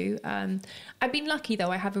invariably do. I've been lucky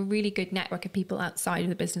though; I have a really good network of people outside of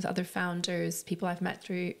the business, other founders, people I've met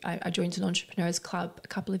through. I joined an entrepreneurs club a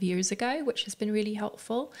couple of years ago, which has been really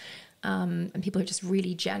helpful. And people are just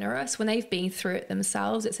really generous when they've been through it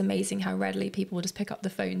themselves. It's amazing how readily people will just pick up the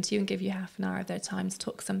phone to you and give you half an hour of their time to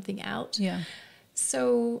talk something out. Yeah.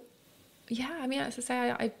 So, yeah, I mean, as I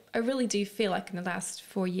say, I really do feel like in the last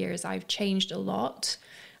 4 years I've changed a lot.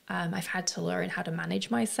 I've had to learn how to manage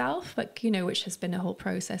myself, like, you know, which has been a whole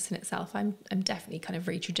process in itself. I'm definitely kind of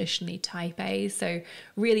very traditionally type A, so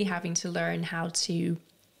really having to learn how to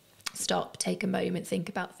stop, take a moment, think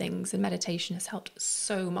about things, and meditation has helped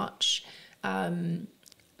so much,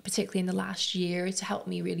 particularly in the last year, to help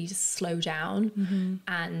me really just slow down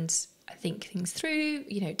and think things through,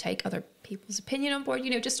 you know, take other people's opinion on board, you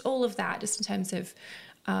know, just all of that, just in terms of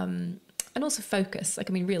and also focus. Like,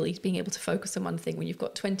 I mean, really being able to focus on one thing when you've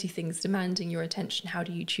got 20 things demanding your attention. How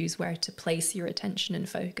do you choose where to place your attention and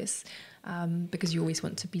focus? Because you always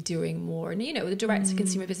want to be doing more. And, you know, the direct to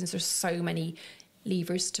consumer business, there's so many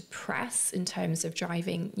levers to press in terms of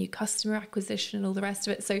driving new customer acquisition and all the rest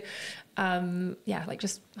of it. So yeah, like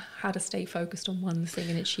just how to stay focused on one thing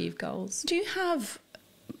and achieve goals. Do you have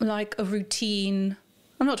like a routine?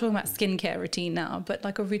 I'm not talking about skincare routine now, but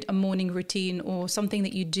like a morning routine or something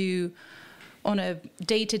that you do on a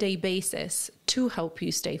day-to-day basis to help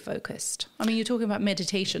you stay focused. I mean, you're talking about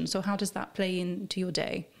meditation, so how does that play into your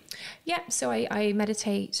day? Yeah, so I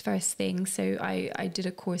meditate first thing. So I did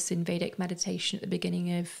a course in Vedic meditation at the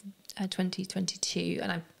beginning of 2022,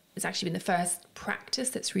 and it's actually been the first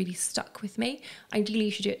practice that's really stuck with me. Ideally,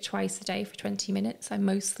 you should do it twice a day for 20 minutes. I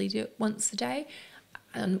mostly do it once a day.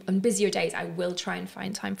 And on busier days, I will try and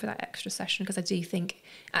find time for that extra session, because I do think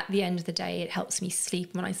at the end of the day, it helps me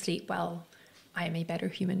sleep. When I sleep well, I am a better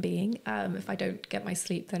human being. If I don't get my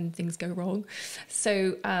sleep, then things go wrong.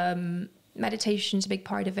 So meditation is a big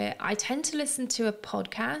part of it. I tend to listen to a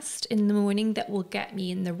podcast in the morning that will get me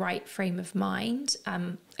in the right frame of mind.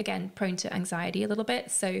 Again, prone to anxiety a little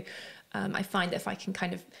bit. So I find that if I can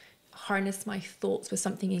kind of harness my thoughts with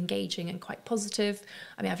something engaging and quite positive.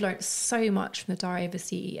 I mean, I've learned so much from the Diary of a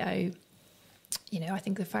CEO. You know, I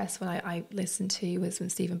think the first one I listened to was when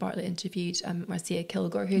Stephen Bartlett interviewed Marcia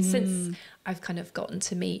Kilgore, who since I've kind of gotten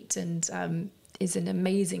to meet and is an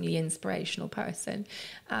amazingly inspirational person.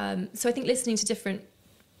 So I think listening to different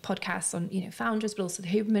podcasts on, you know, founders, but also the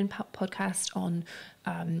Huberman podcast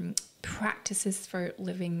on practices for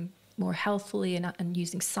living more healthfully and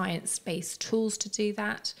using science-based tools to do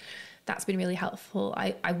that. That's been really helpful.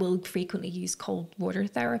 I will frequently use cold water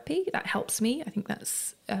therapy. That helps me. I think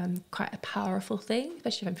that's quite a powerful thing,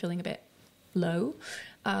 especially if I'm feeling a bit low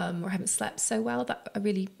or haven't slept so well. That I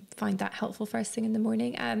really find that helpful first thing in the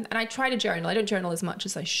morning. And I try to journal. I don't journal as much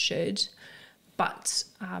as I should, but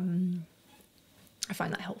I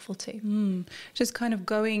find that helpful too. Just kind of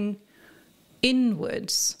going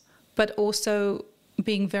inwards, but also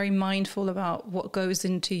being very mindful about what goes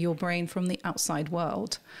into your brain from the outside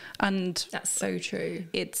world. And that's so true.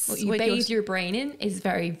 It's what you bathe your brain in is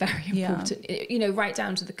very, very important. Yeah. You know, right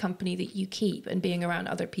down to the company that you keep and being around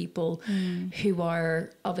other people who are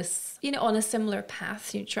of a, you know, on a similar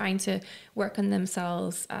path, you know, trying to work on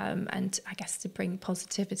themselves and I guess to bring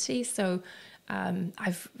positivity. So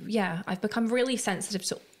I've become really sensitive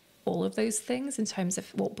to all of those things in terms of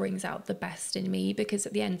what brings out the best in me, because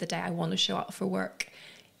at the end of the day, I want to show up for work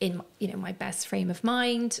in, you know, my best frame of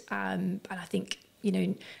mind. And I think, you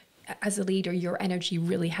know, as a leader, your energy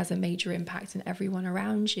really has a major impact on everyone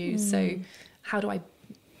around you. So how do I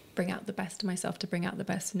bring out the best in myself to bring out the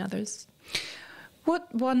best in others?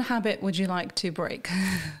 What one habit would you like to break?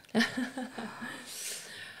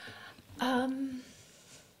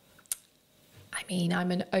 I mean,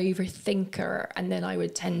 I'm an overthinker, and then I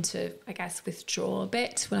would tend to, I guess, withdraw a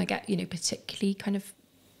bit when I get, you know, particularly kind of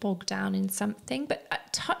bogged down in something. But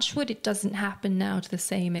touch wood, it doesn't happen now to the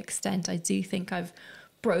same extent. I do think I've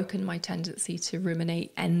broken my tendency to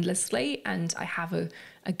ruminate endlessly, and I have a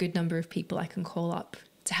good number of people I can call up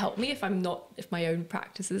to help me if my own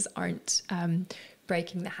practices aren't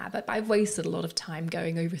breaking the habit. But I've wasted a lot of time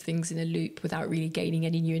going over things in a loop without really gaining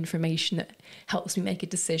any new information that helps me make a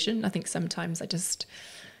decision. I think sometimes I just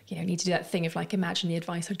need to do that thing of like, imagine the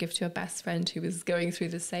advice I'd give to a best friend who was going through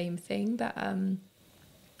the same thing. But I'm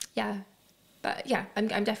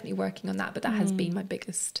definitely working on that. But that has been my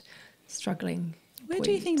biggest struggling Where point.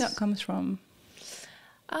 do you think that comes from?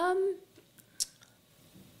 I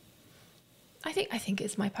think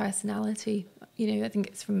it's my personality. I think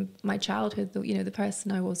it's from my childhood. The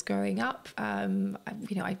person I was growing up.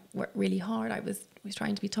 I worked really hard. I was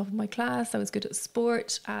trying to be top of my class. I was good at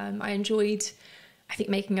sport. I enjoyed, I think,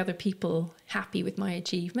 making other people happy with my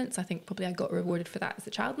achievements. I think probably I got rewarded for that as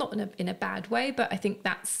a child, not in a bad way, but I think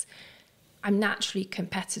I'm naturally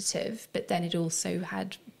competitive, but then it also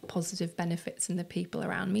had positive benefits in the people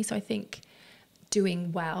around me. So I think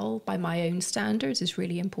doing well by my own standards is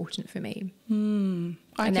really important for me. And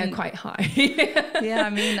they're quite high. Yeah, I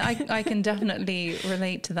mean, I can definitely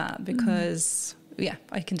relate to that because,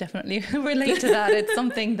 I can definitely relate to that. It's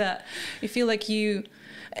something that you feel like people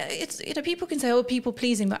can say, oh, people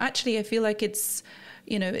pleasing, but actually I feel like it's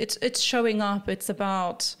showing up. It's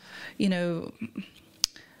about,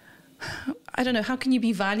 I don't know, how can you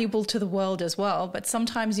be valuable to the world as well? But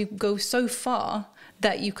sometimes you go so far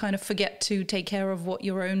that you kind of forget to take care of what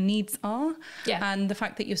your own needs are. Yeah. And the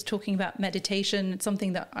fact that you're talking about meditation, it's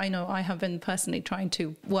something that I know I have been personally trying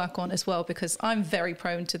to work on as well, because I'm very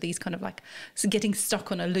prone to these kind of like getting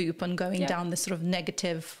stuck on a loop and going down this sort of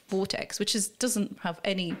negative vortex, which doesn't have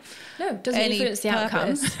any doesn't influence the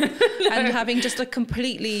outcomes. And having just a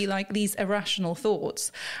completely like these irrational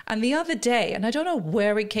thoughts. And the other day, and I don't know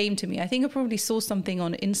where it came to me, I think I probably saw something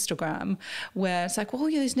on Instagram where it's like,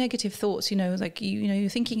 these negative thoughts, like you're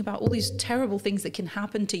thinking about all these terrible things that can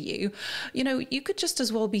happen to you. You could just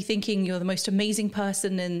as well be thinking you're the most amazing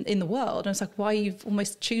person in the world. And it's like, why are you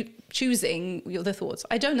almost choosing the thoughts?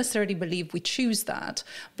 I don't necessarily believe we choose that,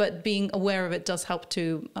 but being aware of it does help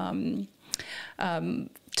to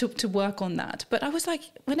work on that. But I was like,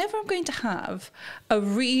 whenever I'm going to have a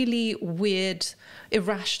really weird,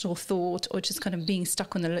 irrational thought or just kind of being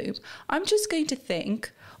stuck on the loop, I'm just going to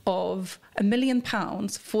think of £1 million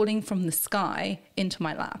falling from the sky into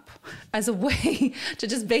my lap as a way to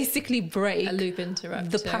just basically break a loop interrupter.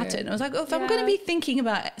 The pattern. I was like, if I'm going to be thinking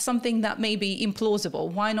about something that may be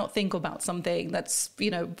implausible, why not think about something that's,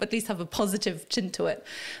 at least have a positive tint to it?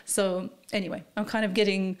 So anyway, I'm kind of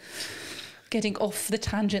getting off the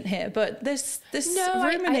tangent here, but this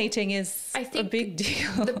ruminating is a big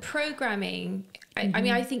deal. The programming, I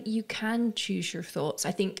mean, I think you can choose your thoughts.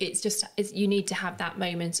 I think you need to have that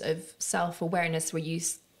moment of self-awareness where you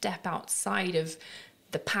step outside of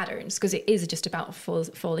the patterns, because it is just about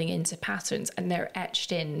falling into patterns, and they're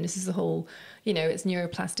etched in. This is the whole, it's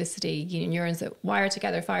neuroplasticity, neurons that wire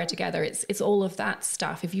together, fire together. It's all of that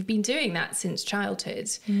stuff. If you've been doing that since childhood,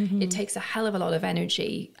 it takes a hell of a lot of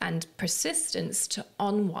energy and persistence to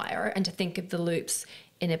unwire and to think of the loops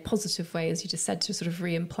in a positive way, as you just said, to sort of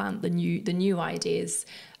re-implant the new ideas.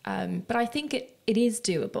 But I think it is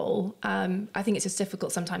doable. I think it's just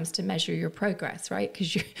difficult sometimes to measure your progress, right?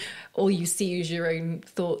 Because all you see is your own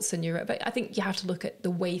thoughts but I think you have to look at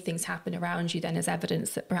the way things happen around you then as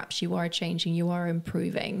evidence that perhaps you are changing, you are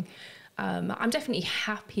improving. I'm definitely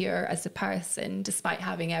happier as a person, despite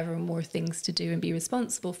having ever more things to do and be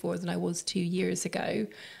responsible for than I was 2 years ago.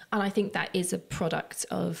 And I think that is a product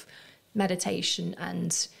of meditation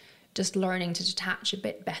and just learning to detach a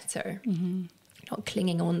bit better. Not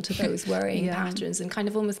clinging on to those worrying patterns and kind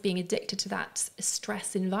of almost being addicted to that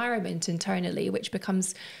stress environment internally, which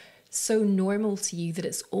becomes so normal to you that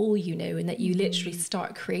it's all you know, and that you literally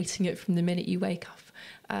start creating it from the minute you wake up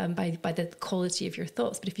by the quality of your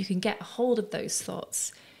thoughts. But if you can get a hold of those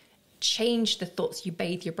thoughts, change the thoughts you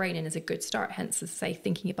bathe your brain in is a good start. Hence, as I say,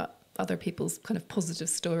 thinking about other people's kind of positive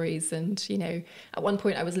stories. And at one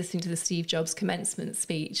point I was listening to the Steve Jobs commencement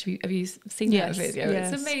speech. Have you seen that video?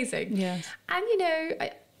 Yes. It's amazing. Yes. And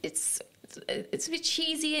it's a bit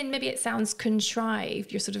cheesy and maybe it sounds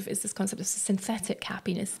contrived. It's this concept of synthetic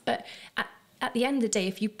happiness, but at the end of the day,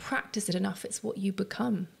 if you practice it enough, it's what you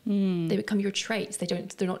become. They become your traits.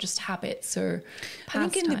 They're not just habits or pastimes. I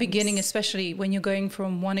think in the beginning, especially when you're going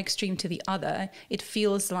from one extreme to the other, it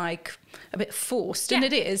feels like a bit forced, and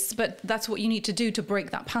it is, but that's what you need to do to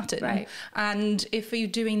break that pattern. Right. And if you're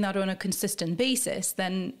doing that on a consistent basis,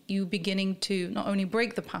 then you're beginning to not only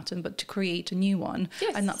break the pattern, but to create a new one.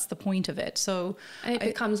 Yes. And that's the point of it. So and it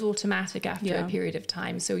becomes automatic after Yeah. a period of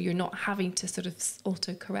time. So you're not having to sort of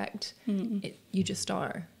auto-correct. You just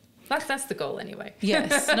are. That's the goal anyway.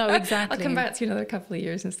 yes, no, exactly. I'll come back to you another couple of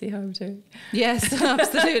years and see how I'm doing. Yes,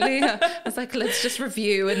 absolutely. Yeah. It's like, let's just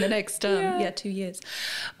review in the next 2 years.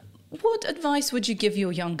 What advice would you give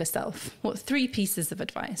your younger self? What 3 pieces of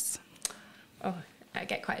advice? Oh, I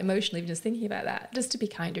get quite emotional even just thinking about that. Just to be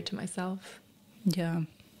kinder to myself. Yeah.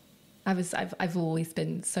 I've always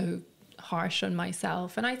been so harsh on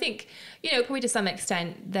myself, and I think, you know, probably to some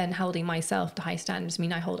extent then holding myself to high standards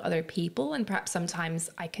mean I hold other people, and perhaps sometimes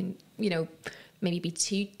I can, you know, maybe be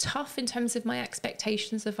too tough in terms of my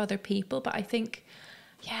expectations of other people. But I think,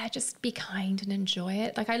 yeah, just be kind and enjoy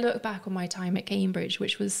it. Like, I look back on my time at Cambridge,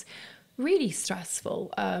 which was really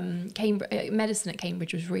stressful. Medicine at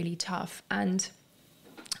Cambridge was really tough, and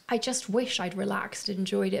I just wish I'd relaxed and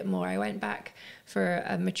enjoyed it more. I went back for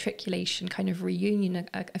a matriculation kind of reunion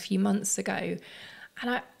a few months ago.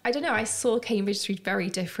 And I don't know, I saw Cambridge through very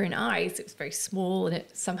different eyes. It was very small, and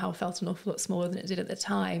it somehow felt an awful lot smaller than it did at the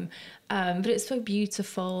time. But it's so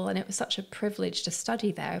beautiful, and it was such a privilege to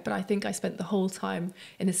study there. But I think I spent the whole time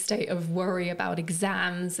in a state of worry about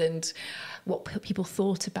exams and what people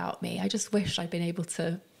thought about me. I just wish I'd been able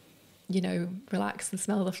to, you know, relax and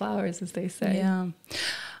smell the flowers, as they say. Yeah.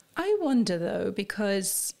 I wonder though,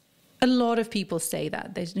 because a lot of people say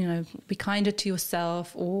that they, you know, be kinder to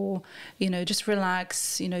yourself, or, you know, just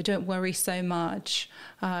relax, you know, don't worry so much.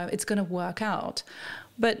 It's going to work out.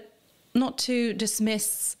 But not to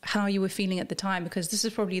dismiss how you were feeling at the time, because this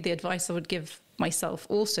is probably the advice I would give myself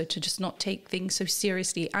also, to just not take things so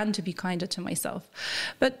seriously and to be kinder to myself.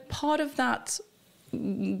 But part of that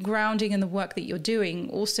grounding in the work that you're doing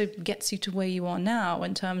also gets you to where you are now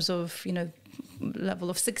in terms of, you know, level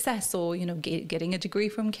of success, or, you know, getting a degree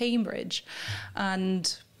from Cambridge.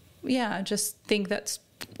 And yeah, I just think that's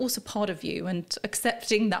also part of you, and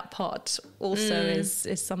accepting that part also is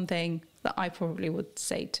something that I probably would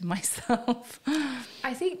say to myself.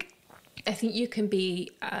 I think you can be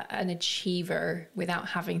an achiever without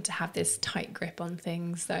having to have this tight grip on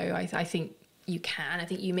things, though. I think you can. I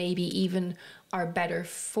think you maybe even are better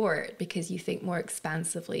for it because you think more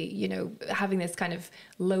expansively. You know, having this kind of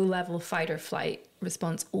low-level fight or flight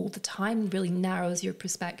response all the time really narrows your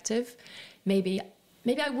perspective. Maybe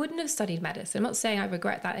I wouldn't have studied medicine. I'm not saying I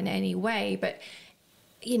regret that in any way, but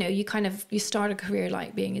you know, you start a career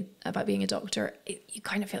like being a doctor. You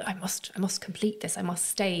kind of feel, I must complete this. I must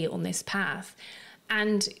stay on this path.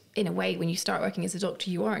 And in a way, when you start working as a doctor,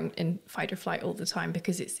 you are in fight or flight all the time,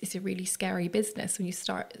 because it's a really scary business when you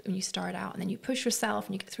start out, and then you push yourself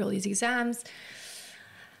and you get through all these exams.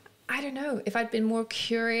 I don't know, if I'd been more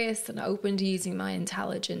curious and open to using my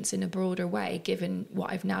intelligence in a broader way, given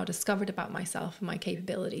what I've now discovered about myself and my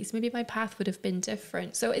capabilities, maybe my path would have been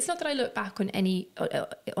different. So it's not that I look back on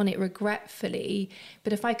it regretfully,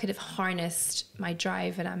 but if I could have harnessed my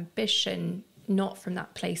drive and ambition, not from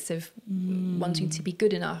that place of wanting to be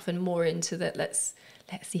good enough, and more into that let's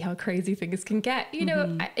see how crazy things can get, you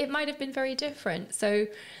know, it might have been very different. So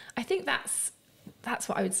I think that's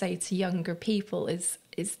what I would say to younger people is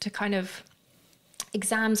to kind of,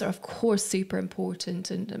 exams are of course super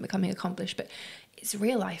important and becoming accomplished, but it's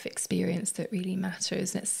real life experience that really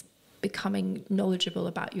matters, and it's becoming knowledgeable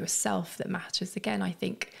about yourself that matters. Again, I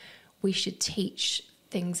think we should teach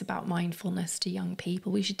things about mindfulness to young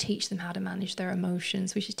people. We should teach them how to manage their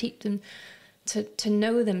emotions. We should teach them to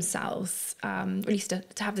know themselves, or at least to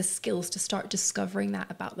have the skills to start discovering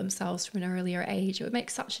that about themselves from an earlier age. It would make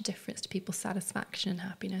such a difference to people's satisfaction and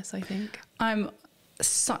happiness, I think. I'm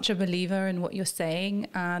such a believer in what you're saying,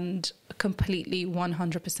 and completely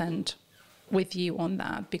 100% with you on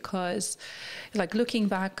that, because like looking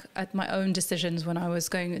back at my own decisions when I was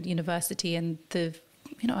going to university, and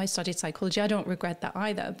I studied psychology. I don't regret that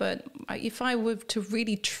either. But if I were to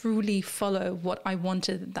really truly follow what I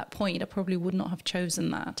wanted at that point, I probably would not have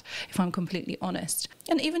chosen that, if I'm completely honest.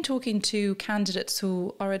 And even talking to candidates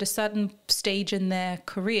who are at a certain stage in their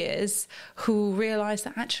careers, who realize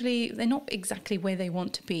that actually they're not exactly where they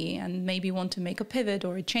want to be, and maybe want to make a pivot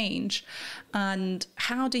or a change. And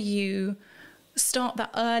how do you start that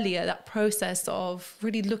earlier, that process of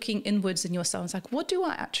really looking inwards in yourself. It's like, what do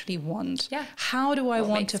I actually want? Yeah. How do I What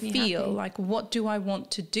want to makes me feel? happy? Like, what do I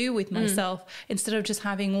want to do with myself, instead of just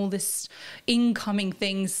having all this incoming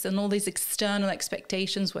things and all these external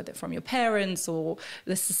expectations, whether from your parents or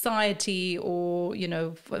the society or, you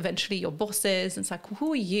know, eventually your bosses. It's like,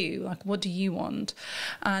 who are you? Like, what do you want?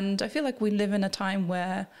 And I feel like we live in a time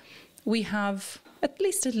where we have at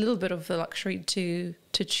least a little bit of the luxury to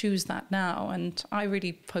choose that now. And I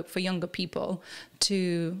really hope for younger people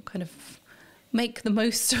to kind of make the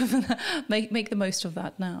most of make the most of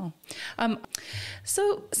that now.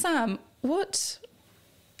 So Sam, what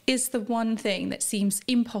is the one thing that seems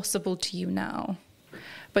impossible to you now,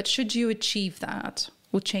 but should you achieve that,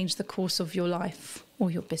 will change the course of your life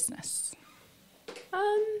or your business?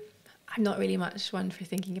 I'm not really much one for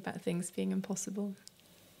thinking about things being impossible.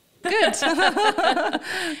 Good.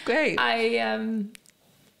 Great.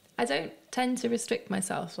 I don't tend to restrict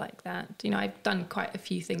myself like that. You know, I've done quite a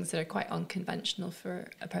few things that are quite unconventional for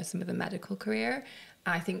a person with a medical career.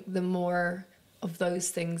 I think the more of those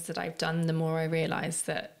things that I've done, the more I realise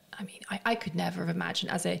that, I mean, I could never have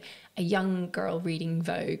imagined as a young girl reading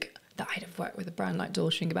Vogue that I'd have worked with a brand like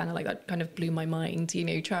Dolce & Gabbana. Like, that kind of blew my mind, you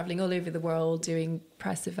know, travelling all over the world, doing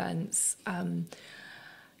press events,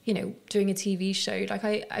 you know, doing a TV show. Like,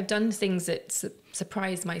 I've done things that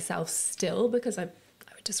surprise myself still, because I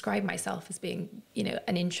would describe myself as being, you know,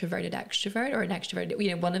 an introverted extrovert, or an extrovert, you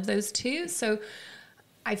know, one of those two. So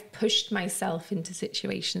I've pushed myself into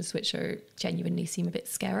situations which are genuinely seem a bit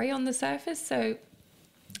scary on the surface. So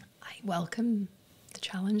I welcome the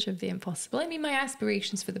challenge of the impossible. I mean, my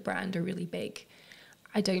aspirations for the brand are really big.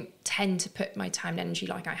 I don't tend to put my time and energy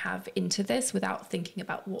like I have into this without thinking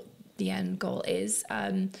about what the end goal is.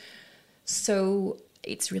 So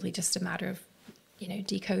it's really just a matter of, you know,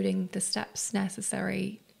 decoding the steps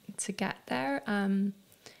necessary to get there. And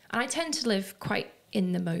I tend to live quite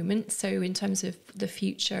in the moment. So in terms of the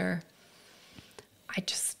future,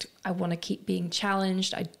 I want to keep being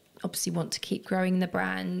challenged. I obviously want to keep growing the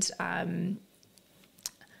brand.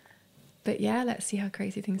 But yeah, let's see how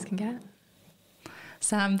crazy things can get.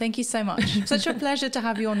 Sam, thank you so much. Such a pleasure to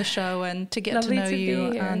have you on the show and to get Lovely to know to be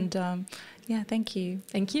you. here. And yeah, thank you.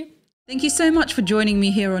 Thank you. Thank you so much for joining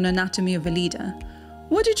me here on Anatomy of a Leader.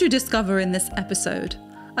 What did you discover in this episode?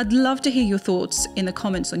 I'd love to hear your thoughts in the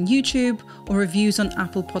comments on YouTube or reviews on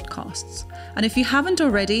Apple Podcasts. And if you haven't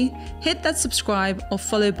already, hit that subscribe or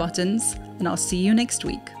follow buttons, and I'll see you next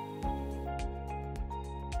week.